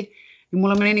asti, niin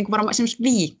mulla meni niin kuin varmaan esimerkiksi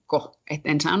viikko, että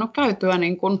en saanut käytyä,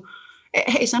 niin kuin,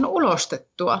 ei saanut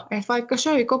ulostettua. Että vaikka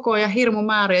söi koko ajan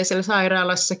hirmumääriä siellä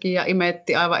sairaalassakin ja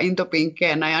imetti aivan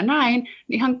intopinkkeenä ja näin, niin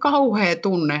ihan kauhea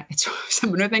tunne, että se on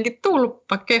semmoinen jotenkin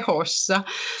tulppa kehossa.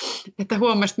 Että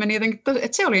huomasi, että meni jotenkin,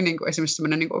 että se oli niin kuin esimerkiksi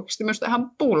semmoinen niin kuin oikeasti myös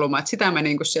ihan pulma, että sitä me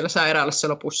niin kuin siellä sairaalassa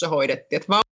lopussa hoidettiin,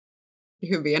 että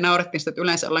hyvin ja naurettiin sitä, että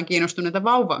yleensä ollaan kiinnostuneita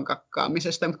vauvan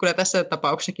kakkaamisesta, mutta kyllä tässä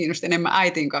tapauksessa kiinnosti enemmän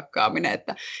äitin kakkaaminen,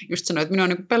 että just sanoin, että minua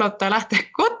niin pelottaa lähteä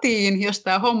kotiin, jos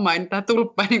tämä homma ei, tämä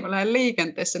tulppa ei niin lähde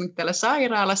liikenteessä nyt täällä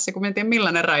sairaalassa, kun en tiedä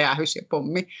millainen räjähys ja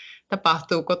pommi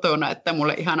tapahtuu kotona, että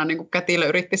mulle ihana niin kätilö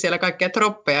yritti siellä kaikkia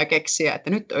troppeja keksiä, että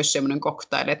nyt olisi semmoinen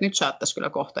koktaili, että nyt saattaisi kyllä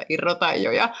kohta irrota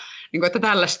jo ja niin kuin, että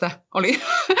tällaista oli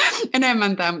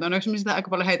enemmän tämä, mutta onneksi me sitä aika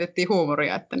paljon heitettiin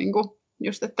huumoria, että niin kuin,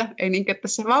 just, että ei niinkään, että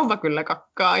se vauva kyllä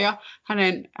kakkaa ja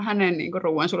hänen niin kuin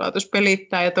ruoansulatus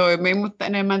pelittää ja toimii, mutta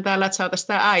enemmän täällä, että saataisiin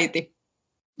tämä äiti.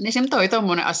 Niin se toi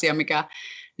tommoinen asia, mikä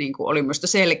niin kuin oli minusta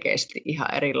selkeästi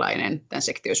ihan erilainen tämän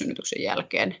sektiosynnytyksen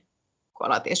jälkeen kuin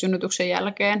alatiesynnytyksen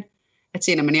jälkeen. Että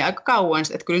siinä meni aika kauan,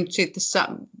 että kyllä nyt sitten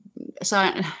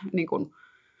niin kuin,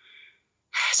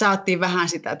 saatiin vähän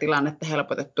sitä tilannetta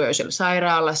helpotettua jo siellä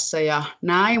sairaalassa ja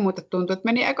näin, mutta tuntui, että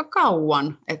meni aika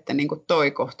kauan, että niin kuin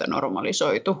toi kohta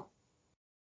normalisoitu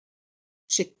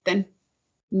sitten.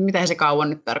 Mitä se kauan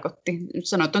nyt tarkoitti?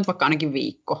 Sanoit nyt vaikka ainakin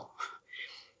viikko.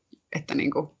 Että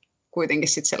niin kuin kuitenkin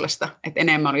sitten sellaista, että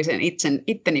enemmän oli sen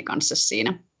itteni kanssa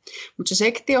siinä. Mutta se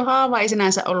sektiohaava ei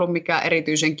sinänsä ollut mikään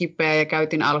erityisen kipeä ja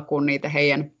käytin alkuun niitä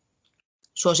heidän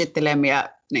suosittelemia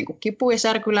niin kuin kipu- ja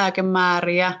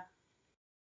särkylääkemääriä.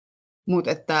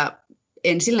 Mutta että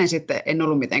ensilleen sitten en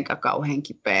ollut mitenkään kauhean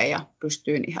kipeä ja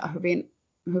pystyin ihan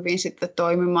hyvin sitten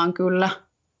toimimaan kyllä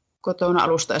kotona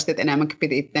alusta asti, että enemmänkin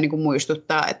piti itse niin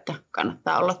muistuttaa, että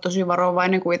kannattaa olla tosi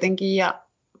varovainen kuitenkin ja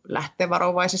lähteä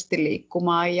varovaisesti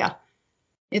liikkumaan. Ja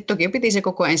toki piti se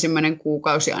koko ensimmäinen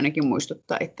kuukausi ainakin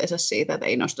muistuttaa itseensä siitä, että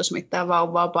ei nostaisi mitään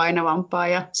vauvaa painavampaa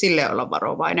ja sille olla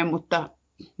varovainen, mutta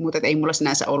ei mulla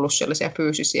sinänsä ollut sellaisia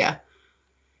fyysisiä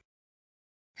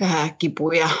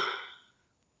kipuja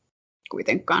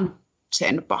kuitenkaan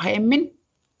sen pahemmin.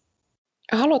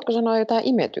 Haluatko sanoa jotain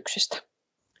imetyksestä?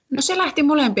 No se lähti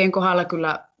molempien kohdalla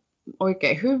kyllä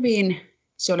oikein hyvin.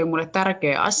 Se oli mulle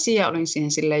tärkeä asia. Olin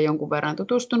siihen silleen jonkun verran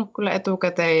tutustunut kyllä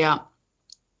etukäteen ja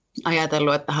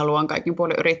ajatellut, että haluan kaikin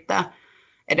puolin yrittää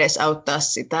edesauttaa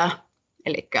sitä.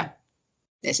 Eli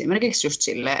esimerkiksi just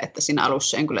silleen, että siinä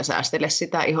alussa en kyllä säästele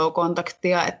sitä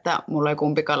ihokontaktia, että mulla ei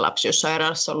kumpikaan lapsi ole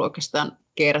sairaalassa ollut oikeastaan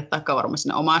kierrättääkään varmaan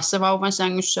siinä omassa vauvan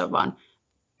sängyssä, vaan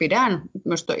pidän,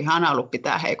 myös on ihana ollut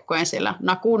pitää heikkojen siellä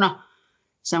nakuna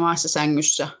samassa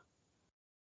sängyssä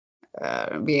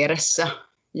vieressä,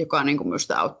 joka niin kuin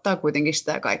minusta auttaa kuitenkin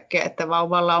sitä kaikkea, että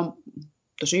vauvalla on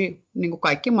tosi niin kuin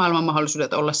kaikki maailman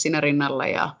mahdollisuudet olla siinä rinnalla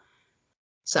ja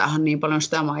saada niin paljon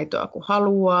sitä maitoa kuin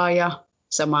haluaa ja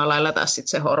samalla lailla taas sit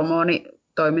se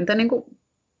hormonitoiminta niin kuin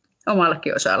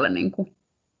omallekin osalle niin kuin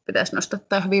pitäisi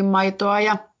nostattaa hyvin maitoa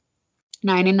ja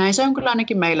näin, niin näin se on kyllä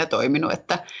ainakin meillä toiminut,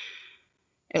 että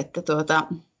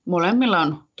molemmilla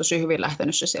on tosi hyvin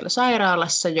lähtenyt se siellä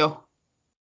sairaalassa jo.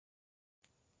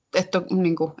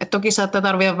 Niin kuin, toki saattaa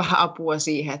tarvita vähän apua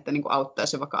siihen, että niin kuin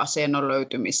auttaisi vaikka asennon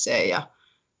löytymiseen ja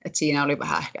että siinä oli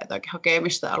vähän ehkä jotakin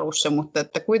hakemista alussa, mutta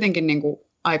että kuitenkin niin kuin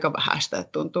aika vähäistä,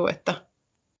 että tuntuu, että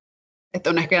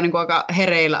on ehkä niin kuin aika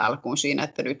hereillä alkuun siinä,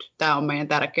 että nyt tämä on meidän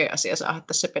tärkeä asia saada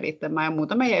tässä pelittämään ja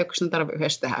muuta meidän ei oikeastaan tarvitse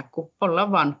yhdessä tehdä, kun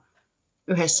ollaan vaan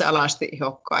yhdessä alasti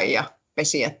ihokkaan ja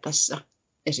pesiä tässä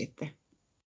ja sitten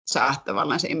saa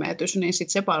tavallaan se imetys, niin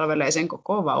sitten se palvelee sen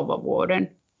koko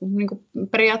vauvavuoden niin kuin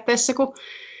periaatteessa, kun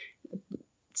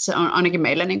se on ainakin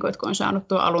meillä, niin kuin, että kun on saanut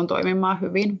tuo alun toimimaan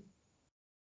hyvin.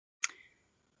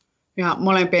 Ja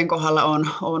molempien kohdalla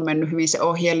on mennyt hyvin se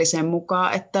ohjeellisen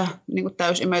mukaan, että niin kuin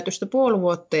täysimetystä puoli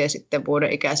vuotta ja sitten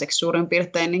vuoden ikäiseksi suurin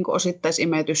piirtein niin kuin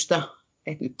osittaisimetystä.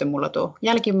 Että nyt mulla tuo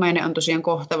jälkimmäinen on tosiaan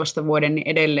kohta vasta vuoden, niin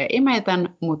edelleen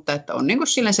imetän, mutta että on niin kuin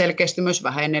sillä selkeästi myös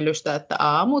vähennellystä, että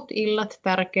aamut, illat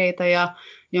tärkeitä ja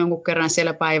jonkun kerran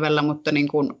siellä päivällä, mutta niin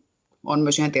kuin on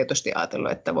myös ihan tietoisesti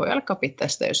ajatellut, että voi alkaa pitää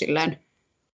sitä jo silleen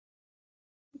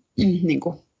niin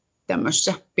kuin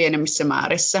tämmöisissä pienemmissä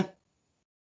määrissä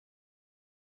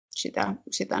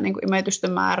sitä niin kuin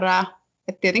imetysten määrää.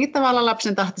 Et tietenkin tavallaan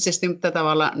lapsen tahtisesti, mutta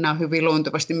tavallaan nämä on hyvin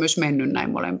luontevasti myös mennyt näin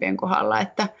molempien kohdalla,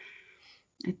 että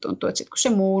tuntuu, että sit kun se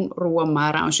muun ruoan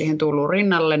määrä on siihen tullut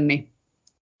rinnalle, niin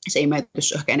se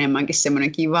imetys on ehkä enemmänkin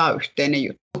semmoinen kiva yhteinen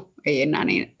juttu. Ei enää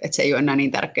niin, että se ei ole enää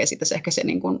niin tärkeä, siitä se ehkä se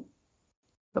niin kuin,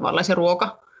 tavallaan se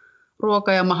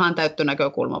ruoka ja mahan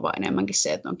täyttönäkökulma, vaan enemmänkin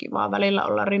se, että on kivaa välillä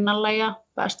olla rinnalla ja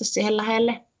päästä siihen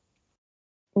lähelle.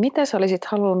 Mitä sä olisit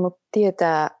halunnut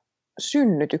tietää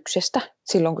synnytyksestä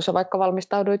silloin, kun sä vaikka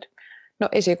valmistauduit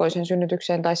esikoisen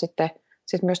synnytykseen tai sitten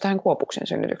myös tähän Kuopuksen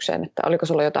synnytykseen, että oliko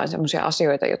sulla jotain semmoisia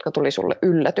asioita, jotka tuli sulle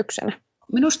yllätyksenä?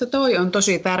 Minusta toi on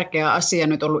tosi tärkeä asia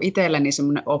nyt ollut itselleni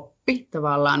semmoinen oppi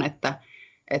tavallaan,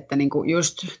 että niin kuin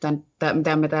just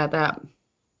mitä me tämä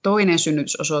toinen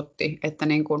synnytys osoitti, että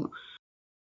niin kuin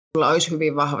mulla olisi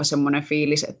hyvin vahva semmoinen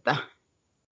fiilis,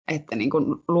 että niin kuin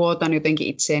luotan jotenkin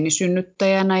itseeni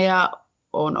synnyttäjänä ja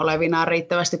olen olevinaan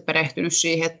riittävästi perehtynyt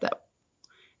siihen,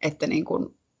 että niin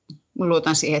kuin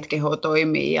luotan siihen, että keho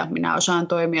toimii ja minä osaan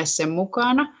toimia sen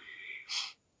mukana.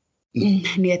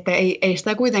 Niin, että ei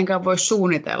sitä kuitenkaan voi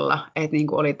suunnitella, että niin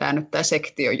kuin oli tämä nyt tämä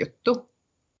sektiojuttu.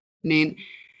 Niin,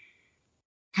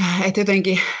 että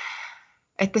jotenkin,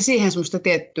 että siihen semmoista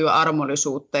tiettyä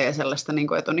armollisuutta ja sellaista, niin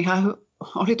kuin, että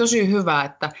oli tosi hyvä,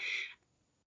 että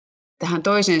tähän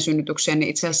toiseen synnytykseen, niin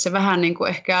itse asiassa vähän niin kuin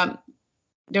ehkä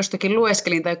jostakin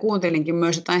lueskelin tai kuuntelinkin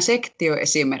myös jotain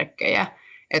sektioesimerkkejä,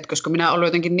 että koska minä olen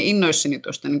jotenkin niin innoissani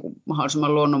tuosta niin kuin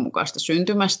mahdollisimman luonnonmukaista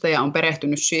syntymästä ja olen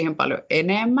perehtynyt siihen paljon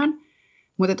enemmän,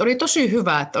 mutta oli tosi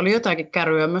hyvä, että oli jotakin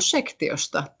kärryä myös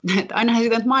sektiosta. Että ainahan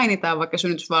siitä mainitaan vaikka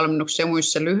synnytysvalmennuksissa ja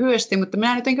muissa lyhyesti, mutta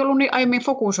minä en jotenkin ollut niin aiemmin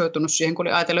fokusoitunut siihen, kun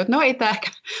olin ajatellut, että no ei tämä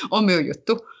ehkä ole minun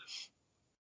juttu.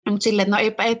 Mutta silleen, että no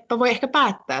eipä voi ehkä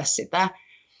päättää sitä.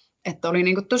 Että oli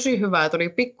niin kuin tosi hyvä, että oli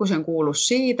pikkusen kuullut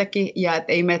siitäkin ja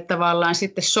että ei mene tavallaan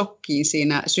sitten shokkiin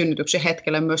siinä synnytyksen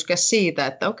hetkellä myöskään siitä,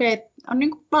 että okei, on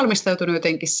niin kuin valmistautunut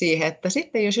jotenkin siihen, että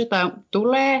sitten jos jotain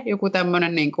tulee, joku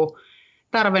tämmöinen niin kuin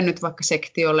tarve nyt vaikka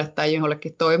sektiolle tai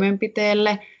johonkin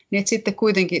toimenpiteelle, niin että sitten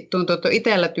kuitenkin tuntuu, että on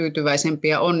itsellä tyytyväisempi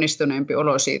ja onnistuneempi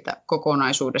olo siitä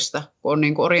kokonaisuudesta, kun on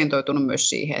niin kuin orientoitunut myös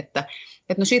siihen, että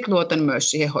no sitten luotan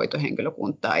myös siihen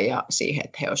hoitohenkilökuntaan ja siihen,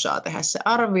 että he osaa tehdä se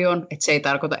arvion, että se ei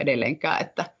tarkoita edelleenkään,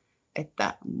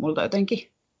 että multa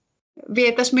jotenkin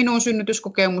vietäisi minun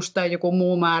synnytyskokemusta tai joku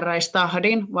muu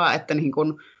määräistahdin, vaan että, niin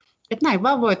kun, että näin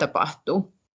vaan voi tapahtua.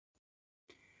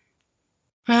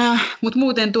 Mutta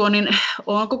muuten niin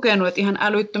olen kokenut, että ihan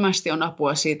älyttömästi on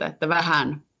apua siitä, että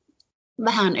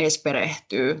vähän edes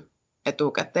perehtyy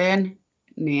etukäteen,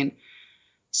 niin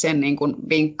sen niin kuin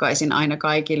vinkkaisin aina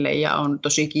kaikille ja on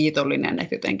tosi kiitollinen,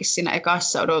 että jotenkin siinä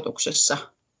ekassa odotuksessa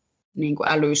niin kuin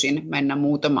älysin mennä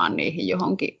muutamaan niihin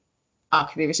johonkin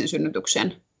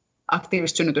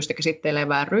aktiivista synnytystä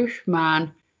käsittelevään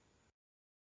ryhmään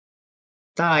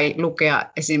tai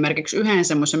lukea esimerkiksi yhden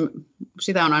semmoisen,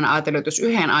 sitä on aina ajatellut, että jos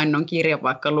yhden ainoan kirjan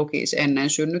vaikka lukisi ennen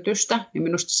synnytystä, niin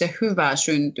minusta se hyvä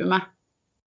syntymä,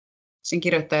 sen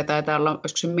kirjoittaja taitaa olla,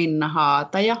 olisiko se Minna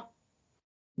Haataja.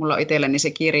 Mulla on itselleni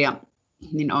se kirja,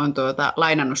 niin olen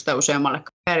lainannut sitä useammalle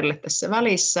kaverille tässä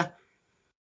välissä.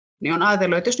 Niin olen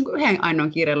ajatellut, että jos niin yhden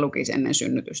ainoan kirjan lukisi ennen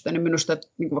synnytystä, niin minusta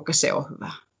niin vaikka se on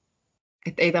hyvä.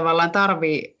 Että ei tavallaan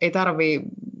tarvii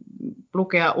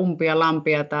lukea umpia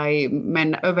lampia tai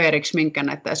mennä överiksi minkään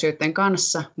näiden asioiden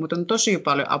kanssa, mutta on tosi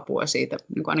paljon apua siitä,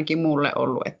 niin kuin ainakin mulle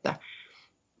ollut, että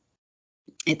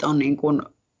on niin kuin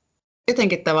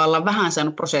jotenkin tavallaan vähän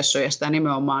saanut prosessoida sitä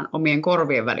nimenomaan omien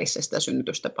korvien välissä sitä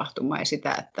synnytystapahtumaa ja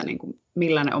sitä, että niin kuin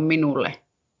millainen on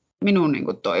minun niin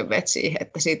kuin toiveet siihen,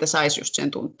 että siitä saisi just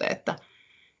sen tunteen, että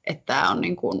tämä on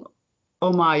niin kuin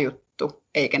oma juttu,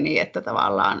 eikä niin, että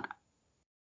tavallaan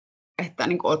että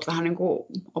niin kuin olet vähän niin kuin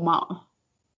oma,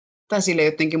 tai sille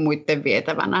jotenkin muiden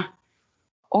vietävänä.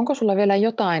 Onko sulla vielä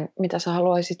jotain, mitä sä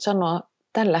haluaisit sanoa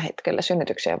tällä hetkellä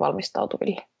synnytykseen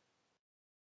valmistautuville?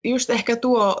 Just ehkä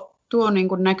tuo niin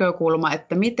kuin näkökulma,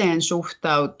 että miten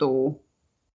suhtautuu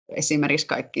esimerkiksi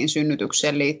kaikkiin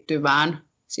synnytykseen liittyvään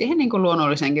siihen niin kuin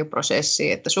luonnollisenkin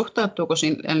prosessiin, että suhtautuuko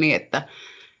niin,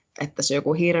 että se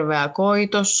joku hirveä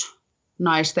koitos,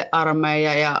 naisten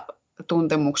armeija ja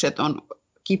tuntemukset on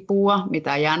kipua,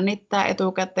 mitä jännittää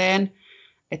etukäteen.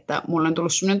 Että mulle on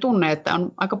tullut sellainen tunne, että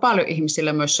on aika paljon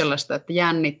ihmisillä myös sellaista, että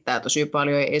jännittää tosi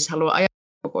paljon ja ei edes halua ajaa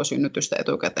koko synnytystä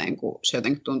etukäteen, kun se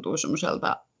jotenkin tuntuu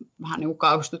semmoiselta vähän niin kuin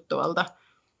kauhistuttavalta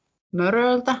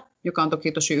möröltä, joka on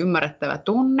toki tosi ymmärrettävä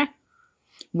tunne,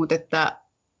 mutta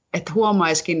että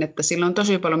huomaisikin, että sillä on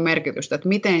tosi paljon merkitystä, että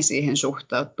miten siihen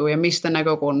suhtautuu ja mistä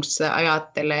näkökulmasta se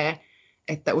ajattelee,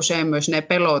 että usein myös ne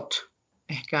pelot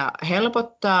ehkä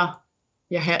helpottaa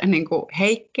ja niin kuin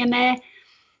heikkenee,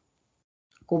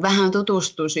 kun vähän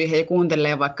tutustuu siihen ja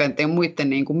kuuntelee vaikka muiden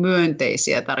niin kuin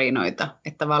myönteisiä tarinoita,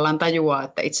 että tavallaan tajuaa,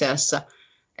 että itse asiassa,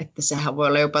 että sehän voi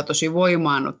olla jopa tosi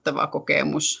voimaannuttava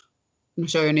kokemus. No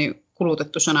se on jo niin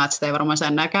kulutettu sana, että sitä ei varmaan saa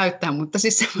enää käyttää, mutta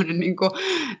siis semmoinen, niin kuin,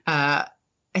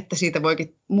 että siitä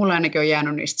voikin, mulla ainakin on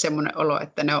jäänyt niistä semmoinen olo,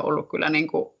 että ne on ollut kyllä niin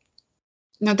kuin,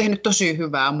 ne on tehnyt tosi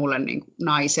hyvää mulle niin kuin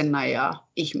naisena ja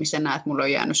ihmisenä, että mulla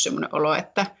on jäänyt semmoinen olo,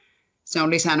 että se on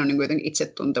lisännyt niin kuin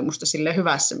itsetuntemusta sille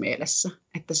hyvässä mielessä,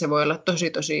 että se voi olla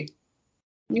tosi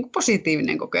niin kuin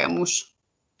positiivinen kokemus.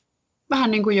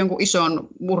 Vähän niin kuin jonkun ison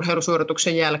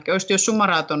urheilusuorituksen jälkeen. Jos sun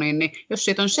maratoniin, niin jos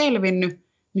siitä on selvinnyt,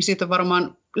 niin siitä on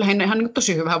varmaan lähinnä ihan niin kuin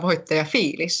tosi hyvä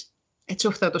voittajafiilis. Että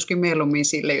suhtautuisikin mieluummin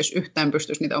sille, jos yhtään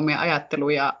pystyisi niitä omia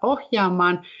ajatteluja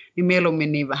ohjaamaan, niin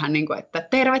mieluummin niin vähän niin kuin, että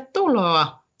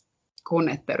tervetuloa, kun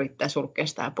että yrittää sulkea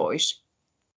sitä pois.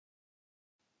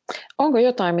 Onko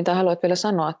jotain, mitä haluat vielä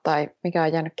sanoa tai mikä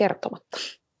on jäänyt kertomatta?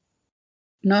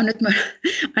 No nyt mä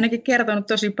ainakin kertonut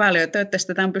tosi paljon. Toivottavasti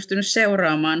tätä on pystynyt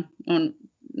seuraamaan.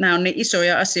 Nämä on niin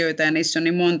isoja asioita ja niissä on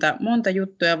niin monta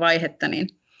juttua ja vaihetta, niin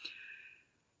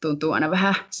tuntuu aina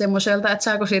vähän semmoiselta, että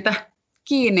saako siitä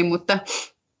kiinni, mutta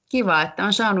kiva, että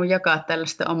on saanut jakaa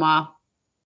tällaista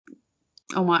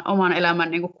oman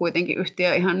elämän niin kuin kuitenkin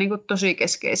yhtiö ihan niin kuin tosi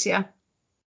keskeisiä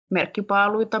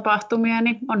merkkipaaluitapahtumia,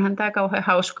 niin onhan tämä kauhean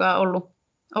hauskaa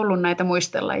ollut näitä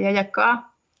muistella ja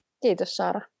jakaa. Kiitos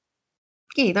Saara.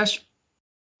 Kiitos.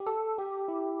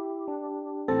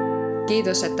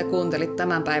 Kiitos, että kuuntelit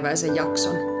tämänpäiväisen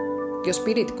jakson. Jos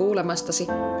pidit kuulemastasi,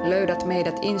 löydät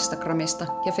meidät Instagramista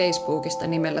ja Facebookista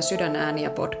nimellä Sydänääniä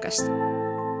podcast.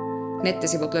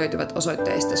 Nettisivut löytyvät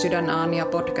osoitteesta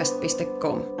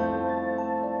sydänaaniapodcast.com.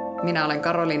 Minä olen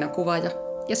Karoliina Kuvaja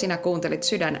ja sinä kuuntelit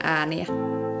Sydänääniä.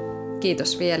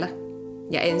 Kiitos vielä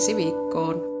ja ensi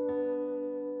viikkoon.